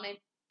he wanted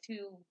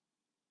to,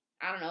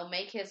 I don't know,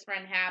 make his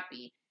friend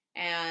happy.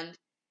 And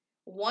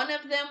one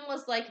of them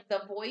was like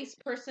the voice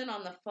person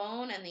on the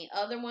phone, and the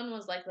other one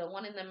was like the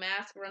one in the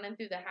mask running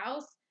through the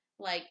house.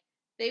 Like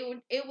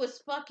it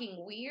was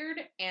fucking weird.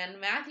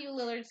 And Matthew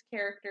Lillard's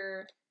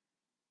character,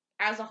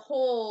 as a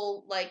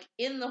whole, like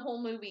in the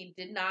whole movie,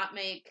 did not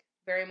make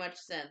very much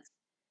sense.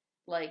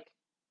 Like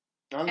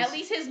honestly, at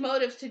least his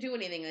motives to do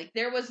anything. Like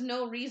there was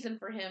no reason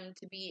for him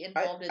to be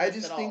involved in this at all.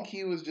 I just think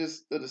he was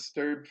just a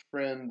disturbed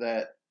friend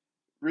that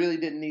really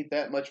didn't need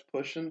that much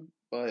pushing,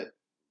 but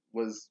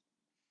was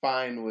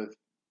fine with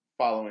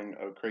following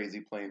a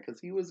crazy plan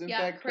because he was in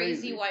fact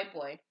crazy white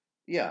boy.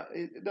 Yeah,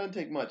 it doesn't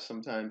take much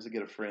sometimes to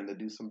get a friend to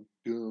do some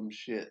dumb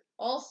shit.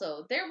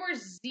 Also, there were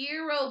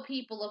 0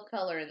 people of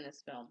color in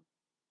this film.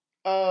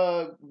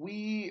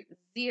 We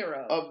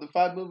 0 of the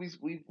 5 movies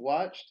we've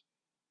watched.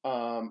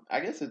 I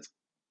guess it's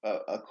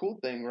a cool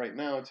thing right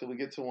now until we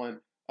get to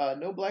one.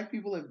 No black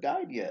people have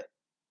died yet.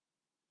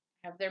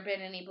 Have there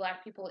been any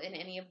black people in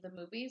any of the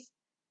movies?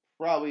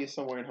 Probably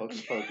somewhere in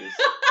Hocus Pocus.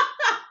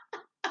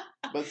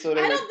 But so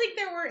they I were don't think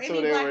there were so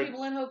any they black were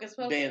people in Hocus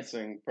Pocus.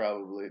 dancing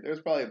probably.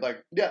 There's probably a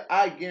black. Yeah,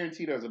 I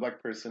guarantee there was a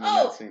black person in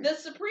that Oh, scene. the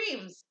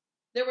Supremes.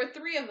 There were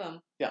 3 of them.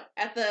 Yeah.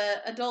 At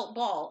the adult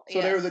ball. So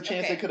there was a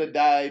chance they could have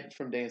died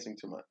from dancing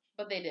too much.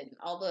 But they didn't.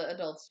 All the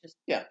adults just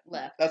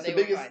left. That's they the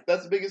biggest. Were fine.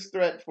 That's the biggest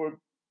threat for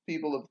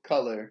people of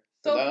color.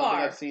 So I don't far.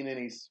 think I've seen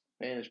any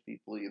Spanish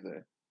people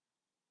either.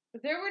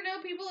 But there were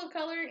no people of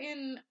color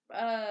in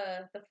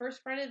the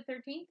first Friday the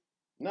 13th?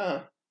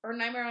 Nah. Or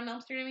Nightmare on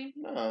Elm Street, I mean?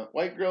 Nah.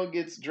 White girl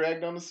gets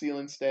dragged on the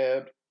ceiling,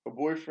 stabbed. Her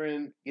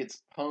boyfriend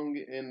gets hung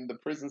in the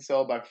prison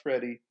cell by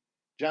Freddy.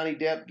 Johnny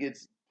Depp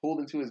gets pulled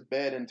into his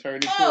bed and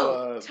turned into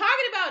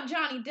talking about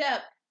Johnny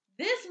Depp,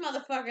 this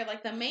motherfucker,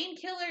 like the main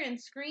killer in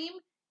Scream,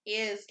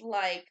 is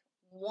like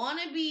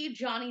wannabe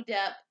Johnny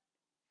Depp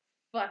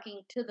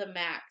fucking to the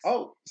max.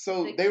 Oh,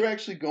 so they were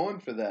actually going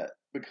for that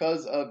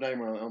because of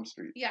Nightmare on Elm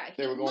Street. Yeah,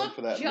 they were going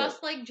for that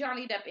just like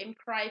Johnny Depp in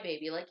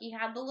Crybaby. Like he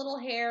had the little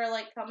hair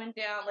like coming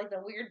down, like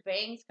the weird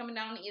bangs coming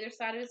down on either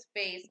side of his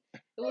face.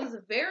 It was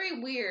very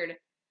weird.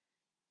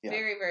 Yeah.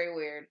 Very, very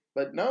weird.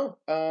 But no,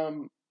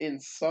 in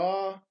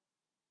Saw,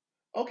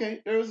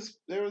 okay, there was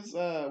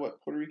what,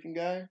 Puerto Rican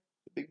guy,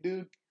 the big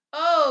dude.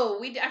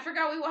 Oh, I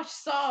forgot we watched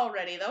Saw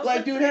already. That was Black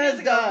like dude 3 has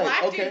days ago. died.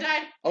 Black dude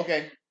died.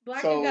 Okay.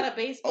 Black dude got a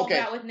baseball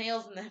bat with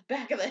nails in the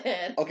back of the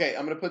head. Okay,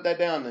 I'm gonna put that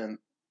down then.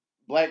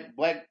 Black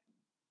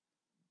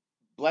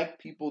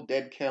people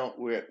dead count,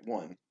 we're at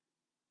 1.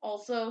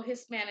 Also,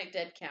 Hispanic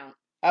dead count.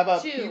 How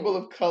about 2. people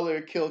of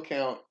color kill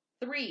count?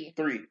 3.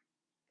 3.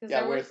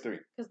 Yeah, we're at 3.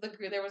 Because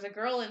there was a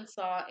girl in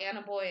Saw and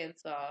a boy in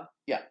Saw.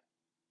 Yeah.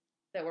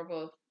 That were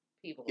both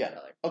people of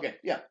color. Okay,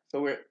 yeah.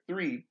 So we're at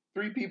 3.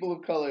 3 people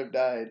of color have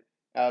died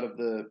out of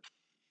the.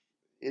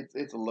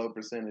 It's a low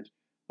percentage,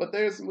 but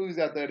there's some movies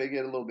out there that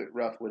get a little bit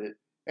rough with it.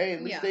 Hey,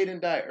 at least they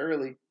didn't die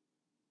early.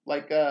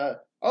 Like,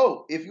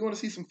 if you want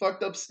to see some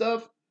fucked up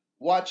stuff,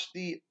 watch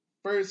the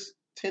first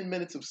 10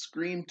 minutes of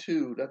Scream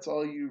 2. That's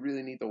all you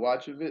really need to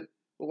watch of it.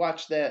 But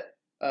watch that.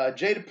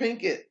 Jada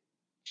Pinkett,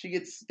 she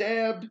gets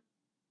stabbed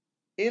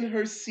in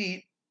her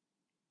seat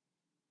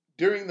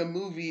during the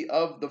movie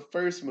of the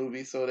first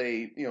movie, so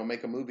they,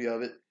 make a movie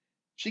of it.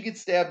 She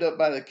gets stabbed up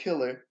by the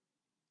killer.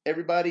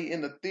 Everybody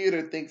in the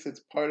theater thinks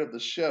it's part of the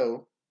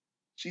show.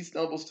 She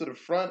stumbles to the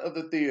front of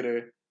the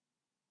theater,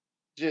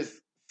 just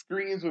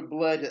screams with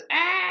blood, just,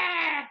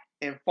 ah!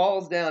 And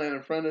falls down in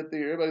the front of the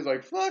theater. Everybody's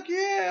like, fuck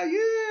yeah,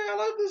 I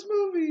love this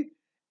movie.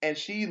 And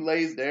she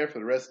lays there for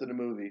the rest of the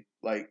movie.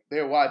 Like,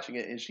 they're watching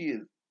it, and she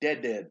is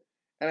dead.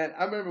 And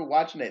I remember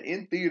watching that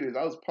in theaters.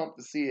 I was pumped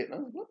to see it. And I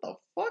was like, what the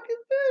fuck is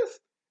this?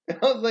 And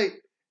I was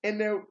like, and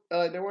there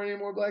weren't any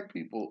more black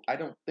people. I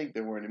don't think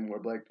there weren't any more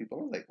black people.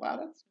 I was like, wow,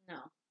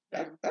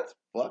 that's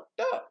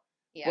fucked up.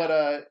 Yeah.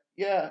 But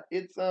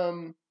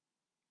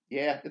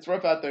it's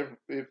rough out there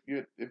if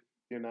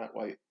you're not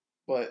white.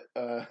 But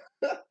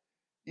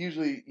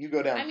usually you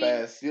go down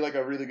fast. You're like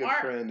a really good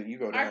friend, and you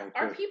go down quick.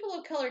 Our people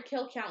of color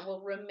kill count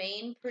will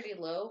remain pretty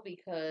low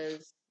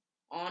because,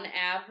 on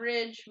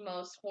average,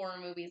 most horror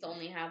movies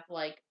only have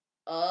like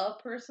a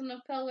person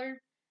of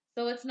color.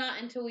 So it's not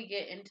until we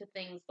get into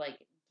things like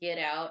Get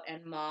Out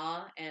and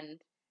Ma and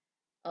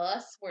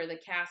Us, where the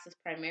cast is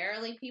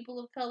primarily people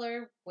of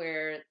color,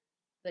 where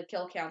the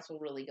kill counts will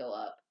really go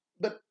up.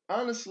 But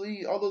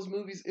honestly, all those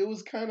movies, it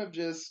was kind of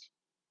just,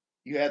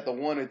 you had the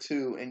 1 or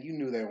 2, and you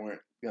knew they weren't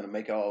going to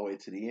make it all the way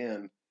to the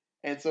end.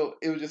 And so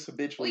it was just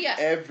habitually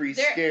every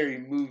scary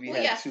movie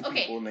had 2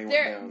 people and they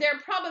went down. Their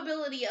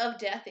probability of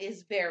death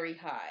is very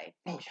high.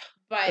 Oh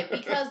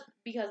yeah.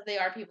 because they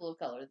are people of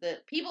color. The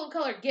people of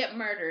color get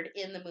murdered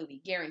in the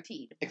movie,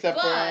 guaranteed. Except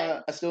for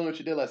I Still Know What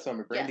You Did Last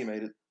Summer. Brandy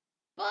made it.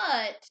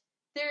 But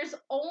there's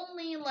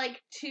only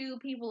like 2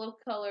 people of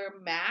color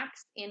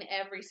max in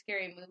every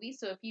scary movie.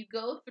 So if you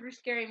go through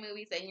scary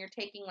movies and you're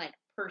taking like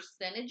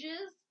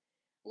percentages,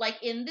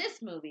 like in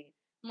this movie,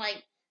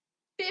 like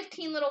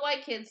 15 little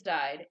white kids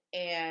died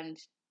and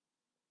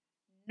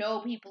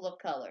no people of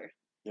color.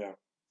 Yeah.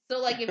 So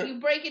like if you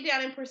break it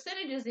down in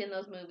percentages in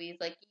those movies,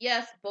 like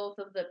yes, both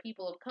of the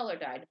people of color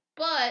died,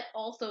 but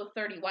also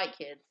 30 white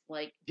kids.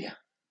 Like yeah.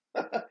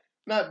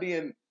 Not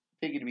being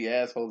picky to be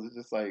assholes. It's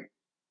just like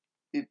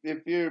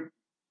if you're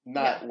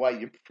not white,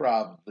 you're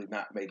probably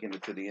not making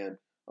it to the end.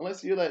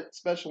 Unless you're that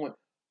special one.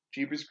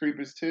 Jeepers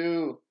Creepers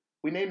 2.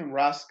 We named him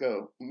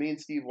Roscoe. Me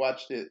and Steve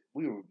watched it.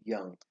 We were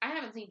young. I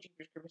haven't seen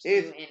Jeepers Creepers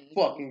 2 in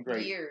fucking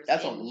great. Years.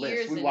 That's on the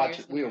list.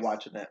 We were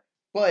watching that.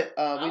 But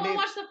I want to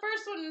watch the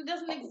first one. It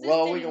doesn't exist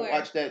anywhere. We can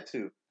watch that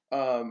too.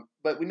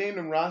 But we named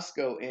him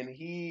Roscoe, and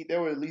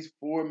there were at least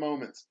 4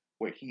 moments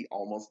where he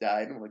almost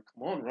died. And I'm like,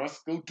 come on,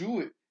 Roscoe, do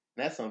it.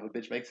 And that son of a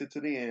bitch makes it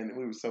to the end, and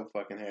we were so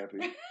fucking happy.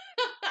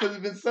 Because there's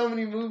been so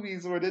many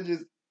movies where they're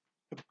just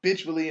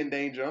habitually in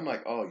danger. I'm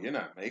like, oh, you're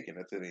not making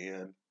it to the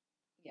end.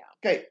 Yeah.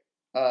 Okay.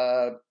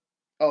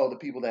 The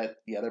people that,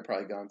 they're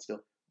probably gone still.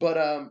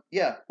 But,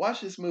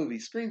 watch this movie.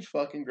 Scream's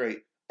fucking great.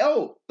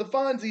 Oh, the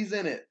Fonzie's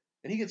in it.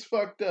 And he gets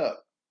fucked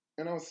up.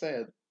 And I was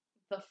sad.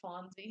 The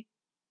Fonzie?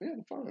 Yeah,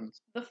 the Fonz.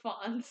 The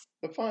Fonz.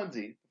 The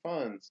Fonzie. The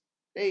Fonz.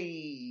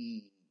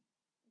 Hey.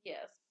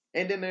 Yes.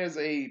 And then there's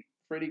a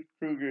Freddy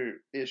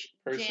Krueger-ish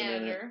person in it.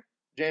 Janitor.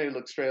 Janitor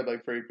looks straight up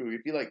like Freddy Krueger.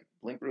 If you like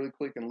blink really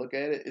quick and look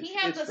at it, He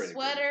had it's the Freddy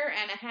sweater Krueger.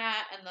 and a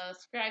hat and the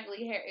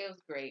scraggly hair. It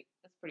was great.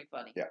 It's pretty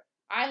funny. Yeah.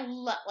 I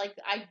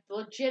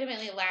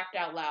legitimately laughed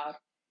out loud.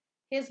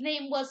 His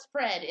name was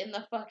Fred in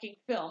the fucking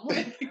film.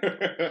 Like,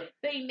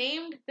 they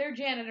named their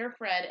janitor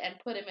Fred and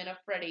put him in a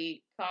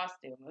Freddy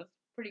costume. It was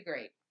pretty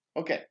great.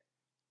 Okay.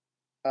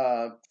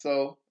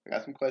 So I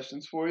got some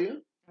questions for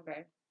you.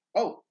 Okay.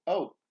 Oh,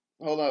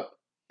 hold up.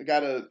 I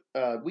gotta.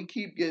 We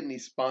keep getting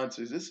these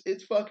sponsors.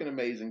 It's fucking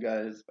amazing,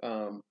 guys.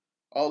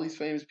 All these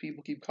famous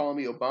people keep calling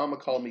me. Obama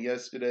called me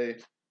yesterday,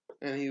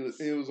 and he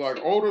was like,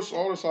 Otis,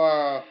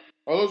 I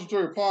listen to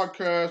your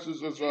podcast.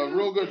 It's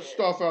real good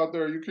stuff out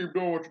there. You keep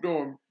doing what you're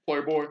doing,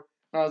 Playboy.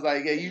 And I was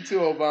like, yeah, you too,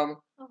 Obama.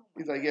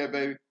 He's like, yeah,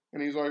 baby.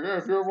 And he's like, yeah,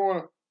 if you ever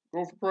want to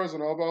go for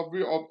president,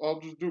 I'll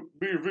just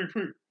be a VP.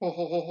 Ho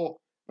ho ho ho.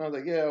 And I was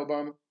like, yeah,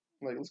 Obama.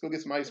 I'm like, let's go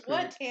get some ice cream.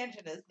 What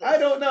tangent is this? I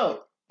don't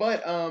know.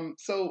 But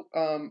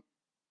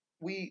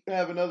we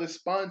have another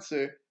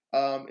sponsor.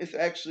 It's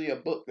actually a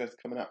book that's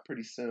coming out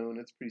pretty soon.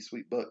 It's a pretty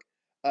sweet book.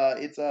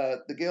 It's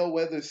the Gail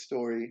Weathers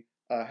story,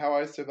 How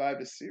I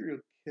Survived a Serial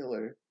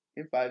Killer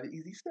in 5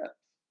 Easy Steps.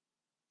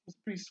 It's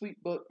a pretty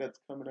sweet book that's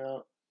coming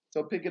out.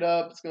 So pick it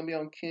up. It's gonna be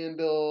on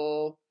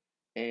Kindle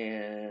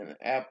and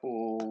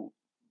Apple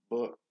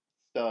book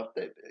stuff.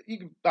 You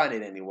can find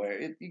it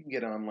anywhere. You can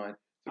get it online.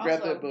 So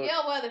grab that book.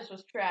 Gail Weathers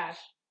was trash.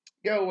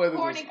 Gail Weathers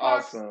was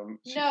awesome.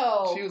 She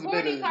was a bit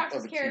Courtney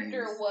Cox's of a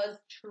character tease. was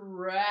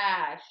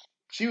trash.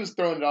 She was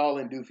throwing it all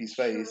in Doofy's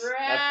face.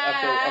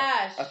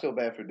 Trash. I feel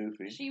bad for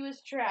Doofy. She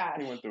was trash.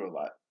 He went through a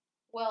lot.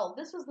 Well,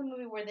 this was the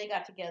movie where they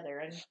got together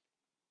and,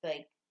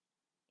 like,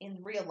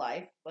 in real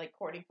life, like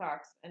Courtney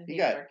Cox and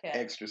David Arquette. He got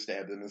extra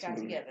stabbed in this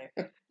movie. Together.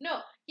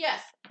 No,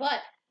 yes, but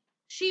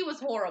she was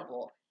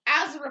horrible.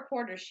 As a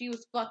reporter, she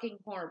was fucking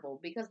horrible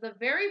because the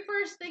very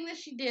first thing that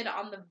she did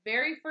on the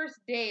very first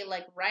day,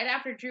 like right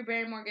after Drew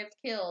Barrymore gets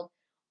killed,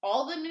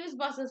 all the news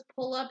buses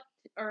pull up,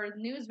 or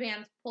news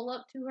vans pull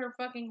up to her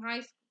fucking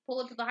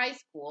pull up to the high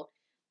school,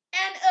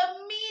 and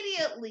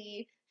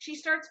immediately she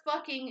starts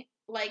fucking,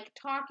 like,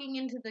 talking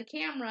into the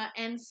camera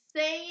and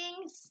saying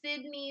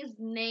Sydney's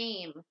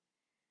name.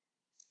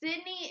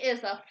 Sydney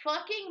is a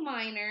fucking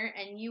minor,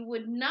 and you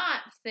would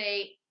not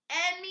say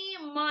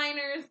any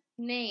minor's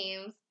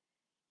names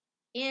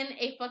in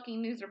a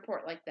fucking news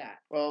report like that.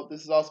 Well,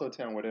 this is also a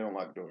town where they don't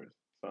lock doors,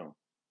 so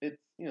it's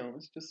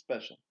it's just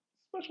special,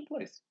 special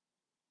place.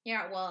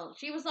 Yeah, well,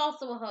 she was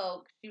also a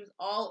hoax. She was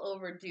all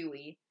over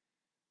Dewey.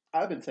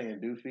 I've been saying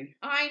Doofy.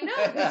 I know,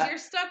 because you're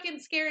stuck in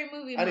scary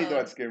movie mode. I need to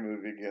watch scary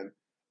movie again.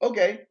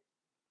 Okay.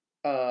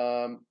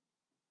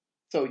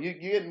 So you're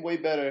getting way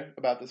better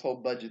about this whole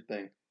budget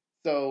thing.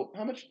 So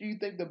how much do you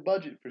think the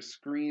budget for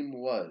Scream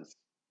was?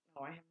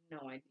 Oh, I have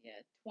no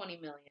idea. 20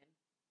 million.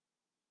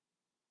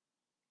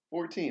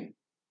 14.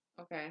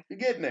 Okay. You're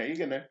getting there. You're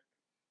getting there.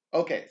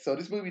 Okay, so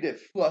this movie did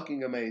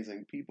fucking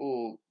amazing.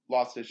 People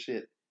lost their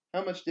shit.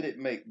 How much did it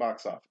make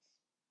box office?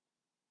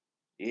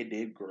 It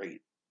did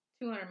great.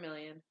 200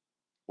 million.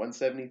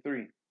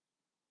 173.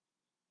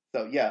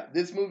 So yeah,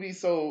 this movie.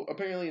 So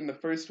apparently in the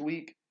first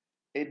week,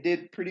 it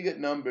did pretty good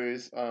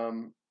numbers.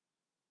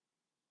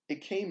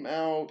 It came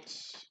out.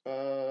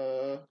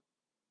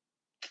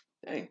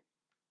 Dang.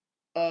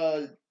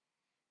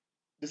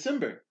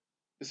 December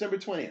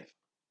 20th.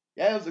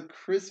 Yeah, it was a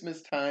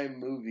Christmas time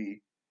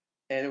movie,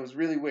 and it was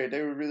really weird.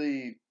 They were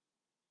really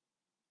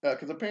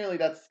because apparently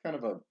that's kind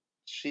of a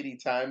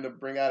shitty time to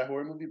bring out a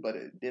horror movie, but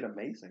it did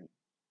amazing.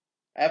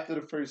 After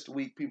the first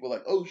week, people were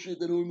like, "Oh shit,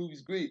 that horror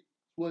movie's great.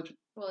 Watch it."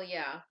 Well,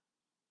 yeah.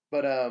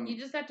 But you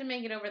just have to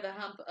make it over the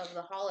hump of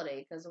the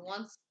holiday, because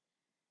once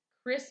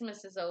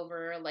Christmas is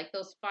over, like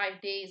those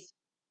 5 days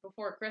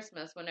before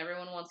Christmas, when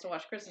everyone wants to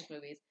watch Christmas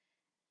movies,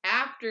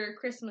 after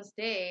Christmas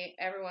Day,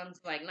 everyone's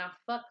like, nah,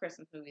 fuck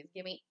Christmas movies.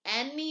 Give me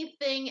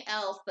anything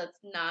else that's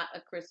not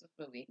a Christmas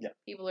movie. Yeah.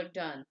 People are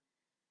done.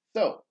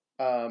 So,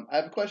 I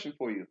have a question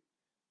for you.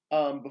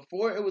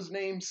 Before it was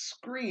named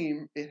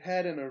Scream, it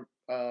had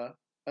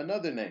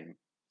another name.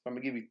 So I'm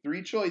gonna give you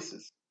 3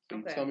 choices. So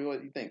you tell me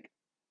what you think.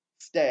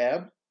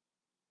 Stab,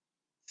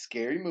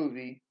 Scary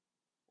Movie,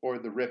 or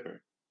The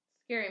Ripper.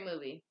 Scary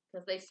Movie,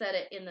 because they said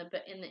it in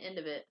the end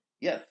of it.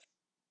 Yes.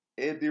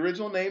 The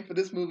original name for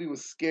this movie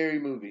was Scary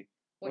Movie.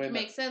 Which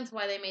makes sense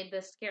why they made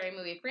this Scary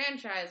Movie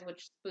franchise,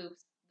 which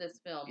spoofs this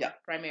film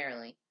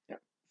primarily. Yeah.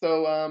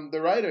 So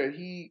the writer,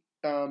 he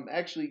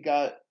actually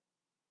got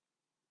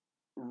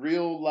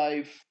real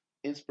life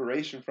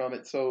inspiration from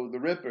it. So The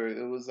Ripper,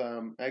 it was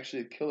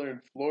actually a killer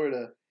in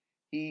Florida.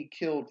 He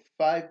killed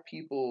 5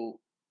 people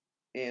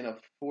in a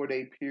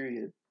 4-day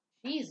period.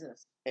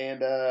 Jesus.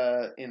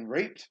 And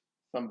raped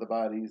some of the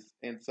bodies.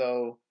 And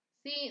so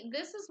see,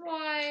 this is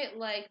why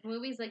like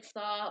movies like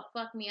Saw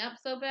fuck me up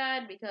so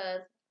bad,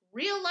 because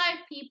real life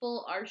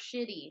people are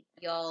shitty,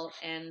 y'all,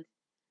 and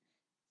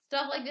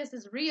stuff like this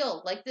is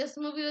real. Like this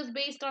movie was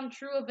based on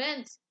true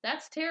events.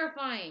 That's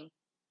terrifying.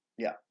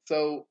 Yeah.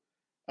 So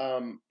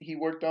he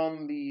worked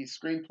on the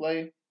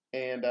screenplay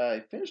and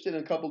finished it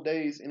in a couple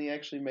days, and he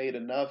actually made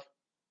enough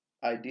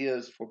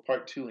ideas for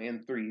part 2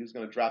 and 3. He was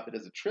going to drop it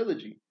as a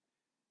trilogy,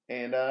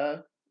 and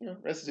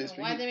rest is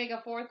history. Why'd they make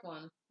a fourth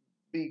one?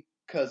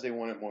 Because they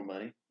wanted more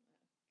money.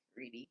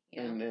 Greedy.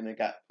 And then it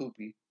got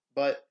poopy.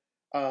 But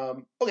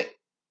okay,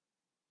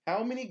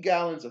 how many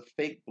gallons of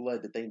fake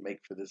blood did they make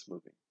for this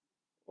movie?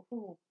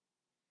 Ooh.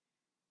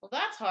 Well,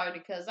 that's hard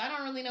because I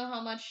don't really know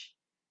how much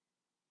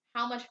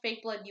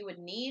fake blood you would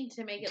need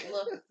to make it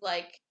look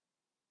like.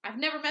 I've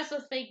never messed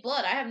with fake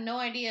blood. I have no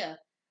idea.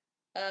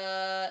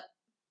 I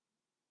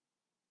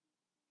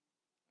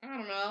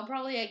don't know.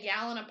 Probably a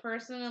gallon a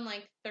person, and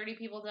like 30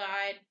 people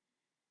died.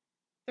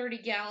 30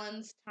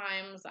 gallons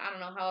times, I don't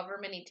know, however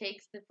many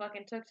takes it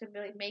fucking took to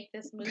make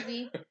this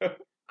movie.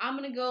 I'm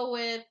gonna go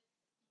with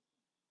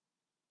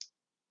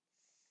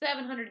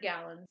 700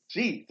 gallons.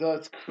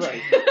 Jesus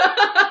Christ.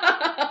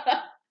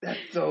 That's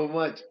so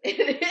much. It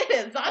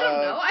is. I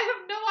don't know. I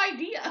have no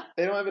idea.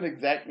 They don't have an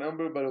exact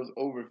number, but it was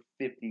over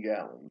 50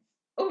 gallons.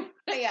 Oh,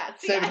 yeah.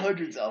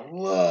 700's a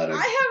lot of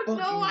I have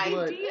no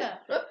blood. idea.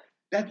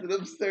 That's an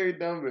absurd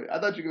number. I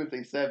thought you were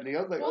gonna say 70.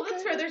 I was like, well, okay.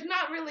 That's fair. There's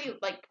not really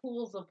like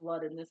pools of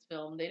blood in this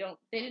film. They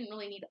didn't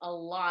really need a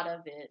lot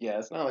of it. Yeah,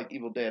 it's not like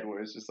Evil Dead where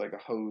it's just like a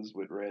hose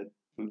with red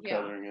food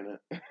coloring in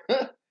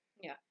it.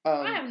 Yeah.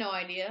 I have no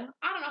idea.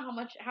 I don't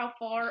know how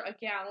far a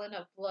gallon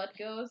of blood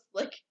goes,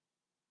 like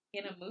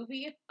in a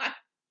movie.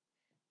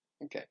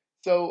 Okay.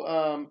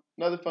 So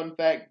another fun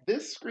fact: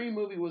 this Scream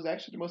movie was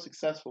actually the most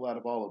successful out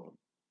of all of them.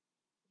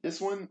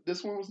 This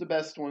one was the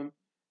best one.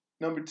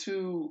 Number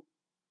 2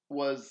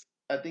 was,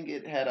 I think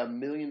it had $1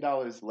 million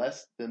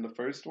less than the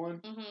first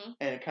one,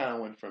 and it kind of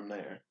went from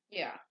there.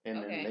 Yeah.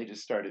 And then they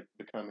just started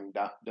becoming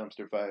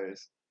dumpster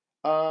fires.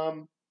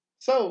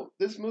 So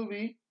this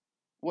movie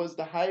was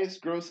the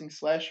highest grossing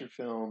slasher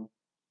film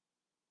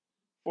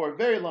for a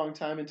very long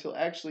time until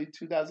actually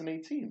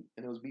 2018,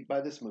 and it was beat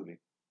by this movie.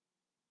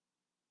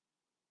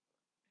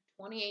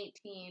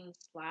 2018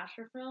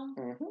 slasher film?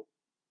 Mm-hmm.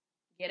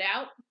 Get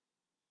Out?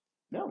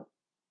 No.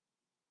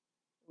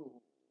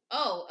 Ooh.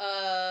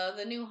 Oh,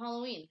 the new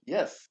Halloween.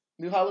 Yes,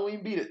 new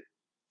Halloween beat it.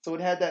 So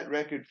it had that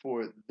record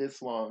for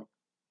this long.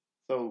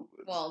 So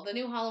well, the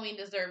new Halloween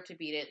deserved to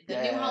beat it. The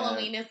new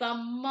Halloween is a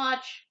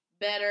much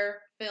better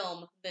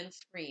film than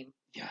Scream.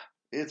 Yeah,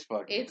 it's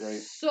fucking great.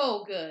 It's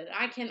so good.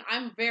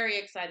 I'm very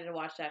excited to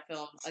watch that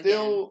film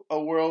Still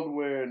a world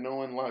where no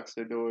one locks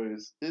their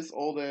doors. This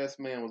old ass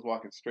man was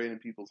walking straight in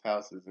people's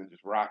houses and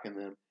just rocking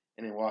them,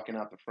 and then walking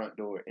out the front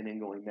door and then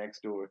going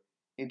next door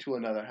into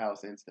another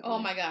house instantly. Oh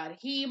my god,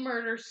 he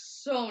murders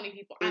so many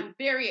people.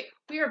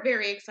 We are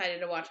very excited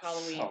to watch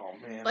Halloween. Oh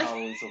man,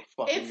 Halloween's so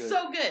fucking good. It's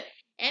so good.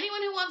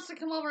 Anyone who wants to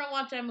come over and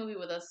watch that movie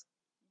with us,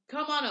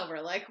 come on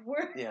over. Like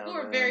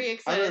we're very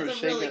excited.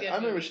 It's a really good movie. I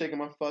remember shaking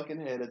my fucking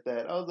head at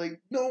that. I was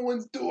like, no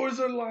one's doors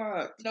are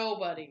locked.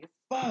 Nobody's.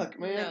 Fuck,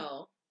 man.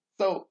 No.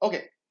 So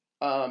okay,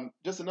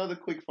 just another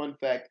quick fun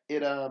fact.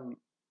 It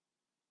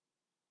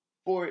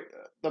for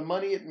the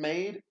money it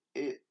made,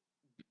 it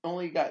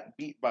only got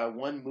beat by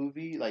one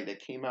movie like that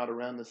came out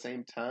around the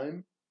same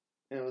time.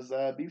 And it was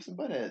Beavis and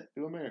Butthead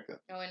Through America.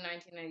 Oh, in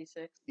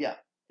 1996. Yeah,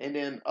 and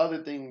then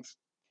other things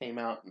came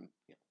out and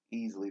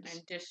easily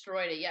and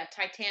destroyed it. Yeah,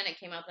 Titanic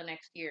came out the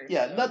next year.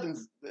 Yeah, so.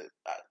 Nothing's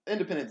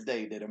Independence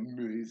Day did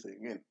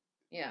amazing, and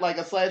like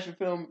a slasher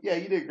film. Yeah,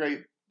 you did great,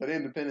 but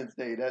Independence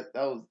Day that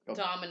was a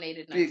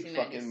dominated big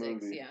fucking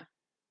movie. Yeah.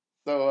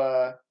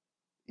 So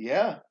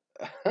yeah,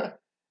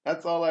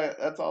 that's all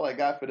I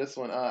got for this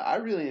one. I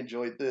really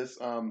enjoyed this.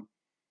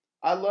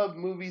 I love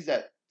movies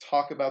that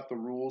talk about the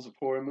rules of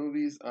horror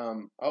movies. I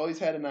always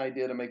had an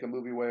idea to make a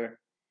movie where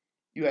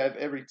you have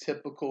every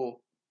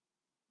typical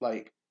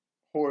like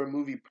horror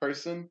movie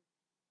person,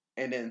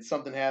 and then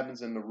something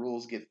happens and the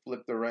rules get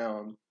flipped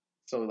around.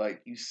 So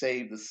like you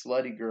save the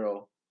slutty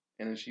girl,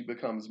 and then she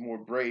becomes more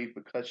brave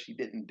because she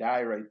didn't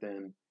die right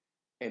then.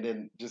 And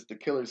then just the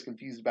killer's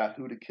confused about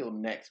who to kill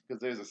next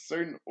because there's a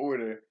certain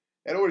order.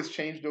 That order's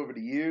changed over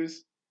the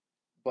years,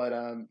 but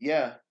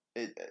yeah,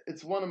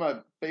 it's one of my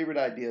favorite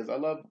ideas. I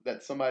love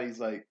that somebody's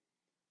like,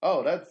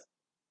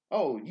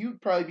 oh,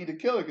 you'd probably be the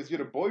killer because you're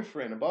the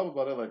boyfriend and blah blah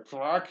blah. They're like,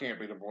 I can't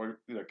be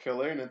the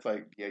killer, and it's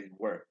like, yeah, you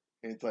were.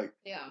 And it's like,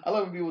 yeah. I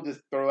love when people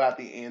just throw out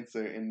the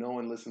answer and no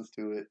one listens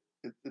to it.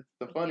 It's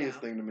the funniest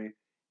thing to me.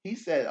 He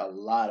said a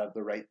lot of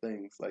the right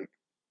things. Like,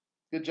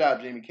 good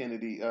job, Jamie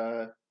Kennedy.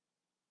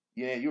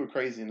 Yeah, you were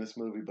crazy in this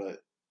movie, but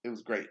it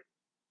was great.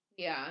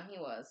 Yeah, he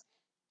was.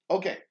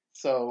 Okay,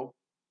 so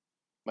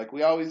like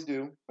we always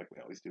do,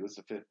 it's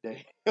the 5th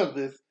day of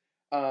this.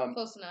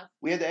 Close enough.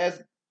 We had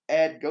to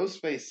add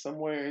Ghostface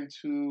somewhere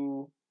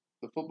into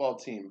the football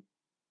team.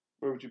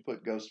 Where would you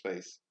put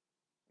Ghostface?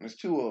 There's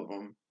 2 of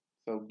them.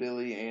 So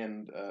Billy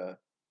and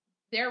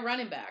they're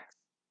running backs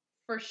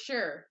for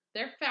sure.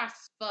 They're fast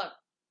as fuck.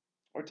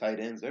 Or tight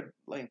ends. They're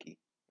lanky.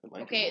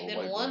 Okay,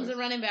 then one's a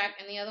running back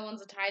and the other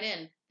one's a tight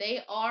end.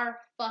 They are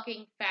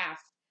fucking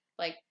fast.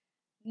 Like,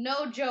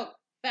 no joke,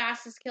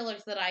 fastest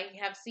killers that I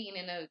have seen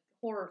in a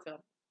horror film.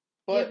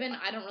 Given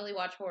I don't really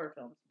watch horror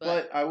films,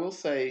 but I will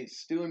say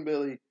Stu and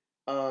Billy,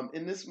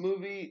 in this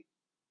movie,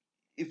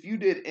 if you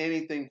did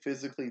anything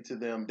physically to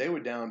them, they were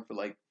down for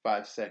like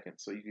 5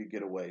 seconds, so you could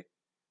get away.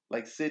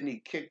 Like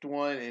Sydney kicked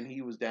one, and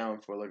he was down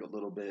for like a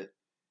little bit.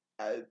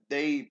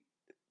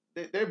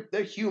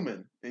 They're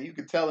human, and you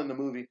could tell in the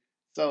movie.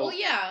 Well, So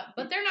yeah,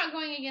 but they're not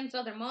going against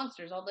other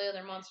monsters. All the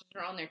other monsters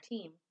are on their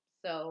team,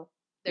 so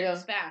they're yeah,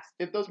 just fast.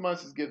 if those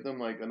monsters give them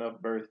like enough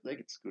berth, they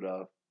can scoot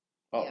off.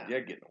 Oh, Yeah.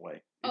 they're getting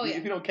away. Oh yeah,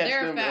 If you don't catch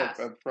they're them fast.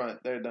 up front,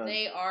 they're done.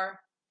 They are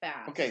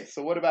fast. Okay,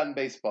 so what about in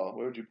baseball?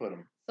 Where would you put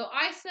them? So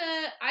I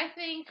was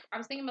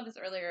thinking about this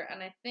earlier,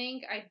 and I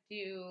think I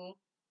do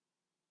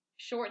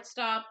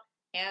shortstop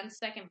and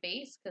second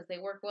base because they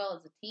work well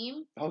as a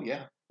team. Oh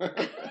yeah,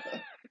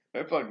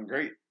 they're fucking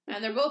great.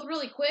 And they're both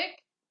really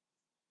quick.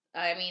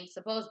 I mean,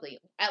 supposedly,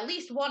 at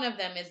least one of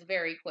them is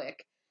very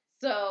quick.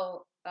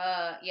 So,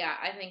 yeah,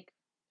 I think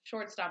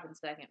shortstop and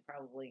second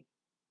probably.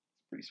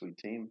 Pretty sweet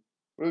team.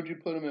 Where would you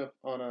put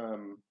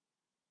them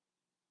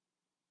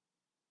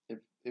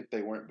if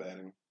they weren't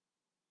batting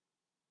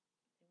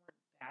They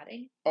weren't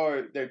batting.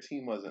 or their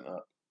team wasn't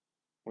up?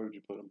 Where would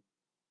you put them?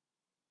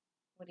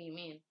 What do you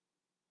mean?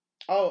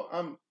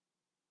 Oh,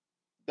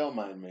 don't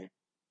mind me.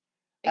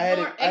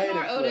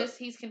 Ignore Otis.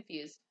 He's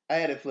confused. I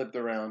had it flipped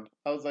around.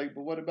 I was like,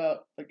 but what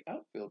about like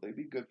outfield? They'd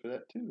be good for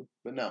that too.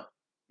 But no,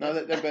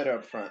 they're better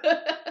up front.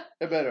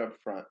 They're better up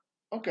front.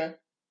 Okay,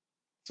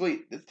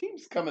 sweet. This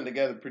team's coming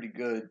together pretty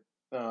good.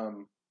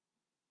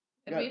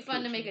 It'd be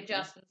fun to make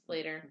adjustments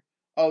later.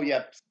 Oh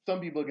yeah, some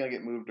people are gonna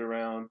get moved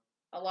around.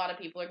 A lot of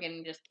people are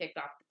getting just kicked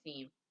off the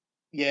team.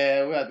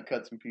 Yeah, we'll have to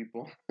cut some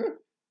people.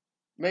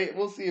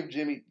 We'll see if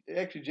Jimmy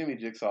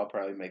Jigsaw will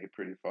probably make it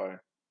pretty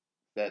far.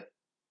 That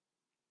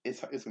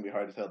it's gonna be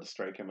hard as hell to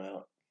strike him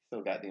out.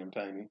 So goddamn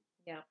tiny.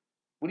 Yeah.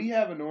 Would he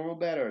have a normal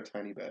bat or a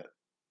tiny bat?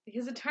 He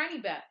has a tiny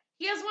bat.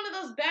 He has one of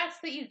those bats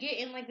that you get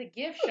in like the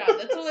gift shop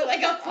that's only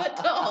like a foot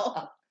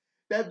tall.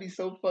 That'd be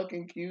so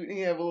fucking cute. And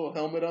he have a little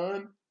helmet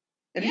on.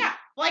 And yeah,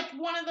 like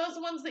one of those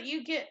ones that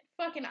you get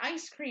fucking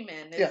ice cream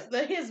in. It's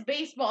his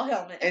baseball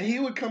helmet. And he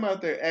would come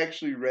out there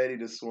actually ready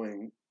to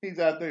swing. He's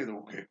out there, he's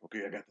like,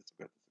 okay, I got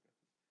this.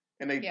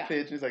 And they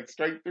pitch, he's like,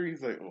 strike three.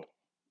 He's like, oh.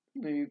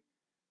 And he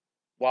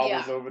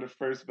wobbles over to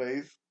first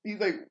base. He's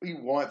like, he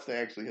wants to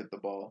actually hit the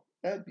ball.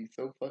 That'd be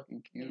so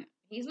fucking cute. Yeah.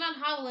 He's not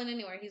hobbling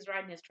anywhere. He's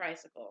riding his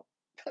tricycle.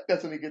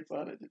 That's when he gets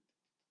on it.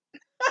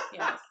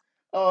 Yes.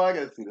 Oh, I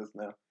gotta see this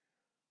now.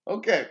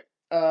 Okay.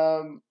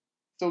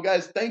 So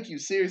guys, thank you.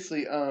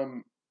 Seriously.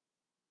 I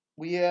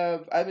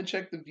haven't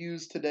checked the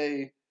views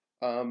today,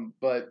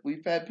 but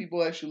we've had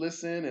people actually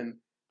listen, and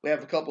we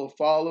have a couple of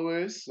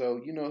followers,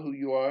 so you know who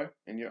you are,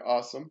 and you're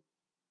awesome.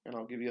 And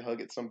I'll give you a hug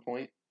at some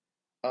point.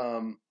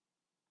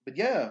 But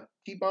yeah,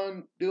 keep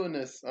on doing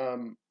this.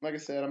 Like I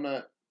said, I'm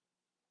not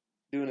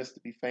doing this to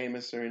be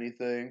famous or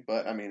anything,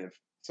 but I mean, if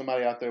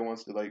somebody out there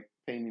wants to like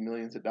pay me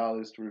millions of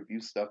dollars to review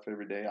stuff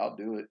every day, I'll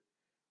do it.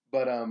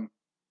 But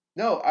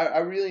no, I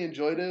really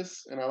enjoy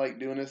this, and I like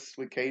doing this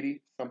with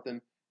Katie.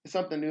 It's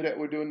something new that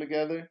we're doing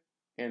together,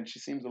 and she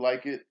seems to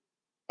like it.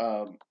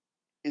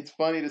 It's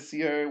funny to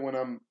see her when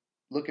I'm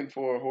looking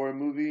for a horror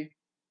movie,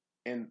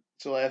 and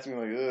she'll ask me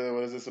like,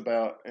 "What is this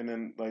about?" And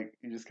then like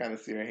you just kind of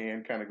see her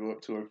hand kind of go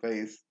up to her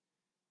face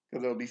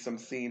because there'll be some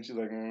scene. She's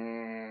like,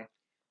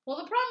 Well,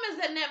 the problem is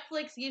that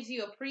Netflix gives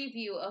you a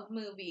preview of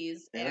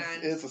movies, and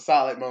it's a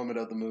solid moment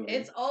of the movie.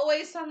 It's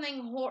always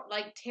something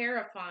like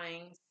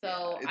terrifying.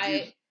 So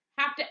I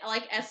have to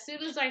like as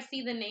soon as I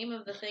see the name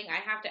of the thing, I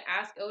have to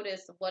ask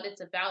Otis what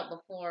it's about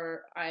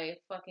before I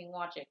fucking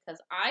watch it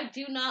because I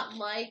do not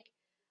like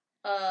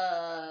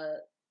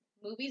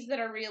movies that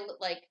are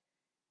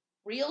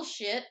real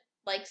shit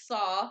like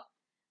Saw.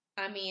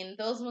 I mean,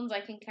 those ones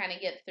I can kind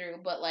of get through,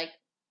 but like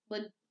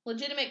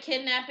legitimate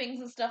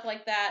kidnappings and stuff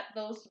like that,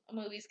 those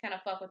movies kind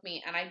of fuck with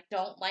me, and I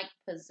don't like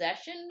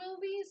possession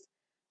movies.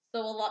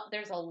 So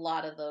there's a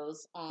lot of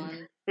those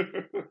on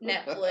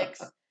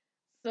Netflix.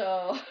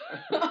 So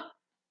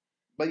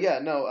but yeah,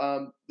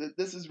 no,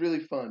 this is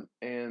really fun,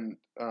 and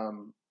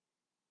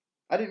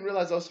I didn't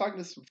realize I was talking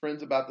to some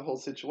friends about the whole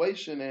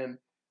situation, and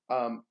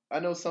I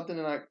know something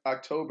in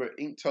October,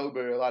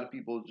 Inktober, a lot of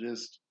people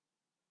just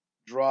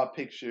draw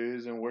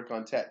pictures and work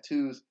on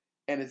tattoos,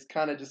 and it's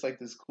kind of just like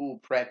this cool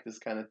practice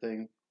kind of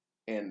thing.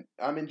 And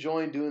I'm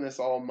enjoying doing this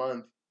all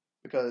month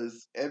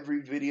because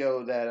every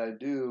video that I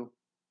do,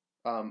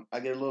 I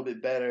get a little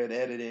bit better at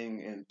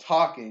editing and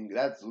talking.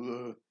 That's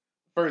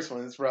first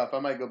one. It's rough. I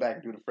might go back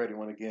and do the Freddy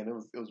one again.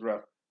 It was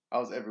rough. I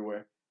was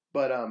everywhere,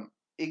 but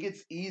it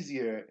gets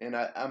easier, and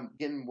I'm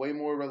getting way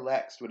more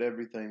relaxed with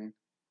everything.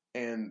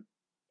 And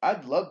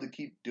I'd love to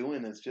keep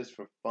doing this just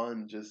for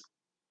fun. Just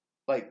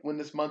like when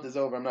this month is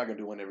over, I'm not gonna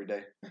do one every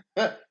day,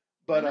 but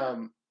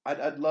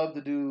I'd love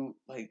to do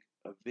like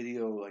a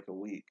video like a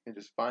week and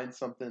just find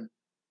something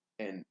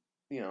and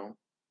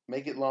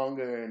make it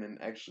longer and then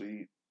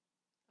actually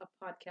a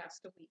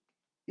podcast a week.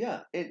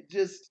 Yeah,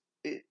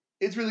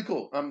 it's really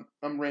cool.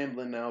 I'm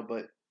rambling now,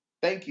 but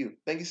thank you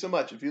so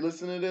much. If you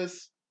listen to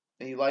this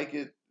and you like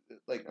it,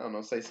 like I don't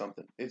know, say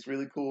something. It's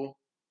really cool.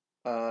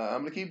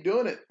 I'm gonna keep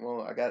doing it.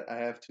 Well, I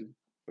have to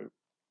for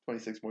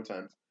 26 more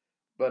times,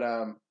 but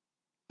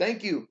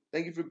thank you.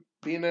 Thank you for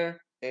being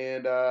there.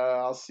 And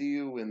I'll see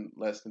you in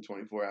less than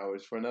 24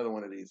 hours for another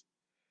one of these.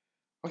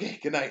 Okay,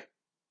 good night.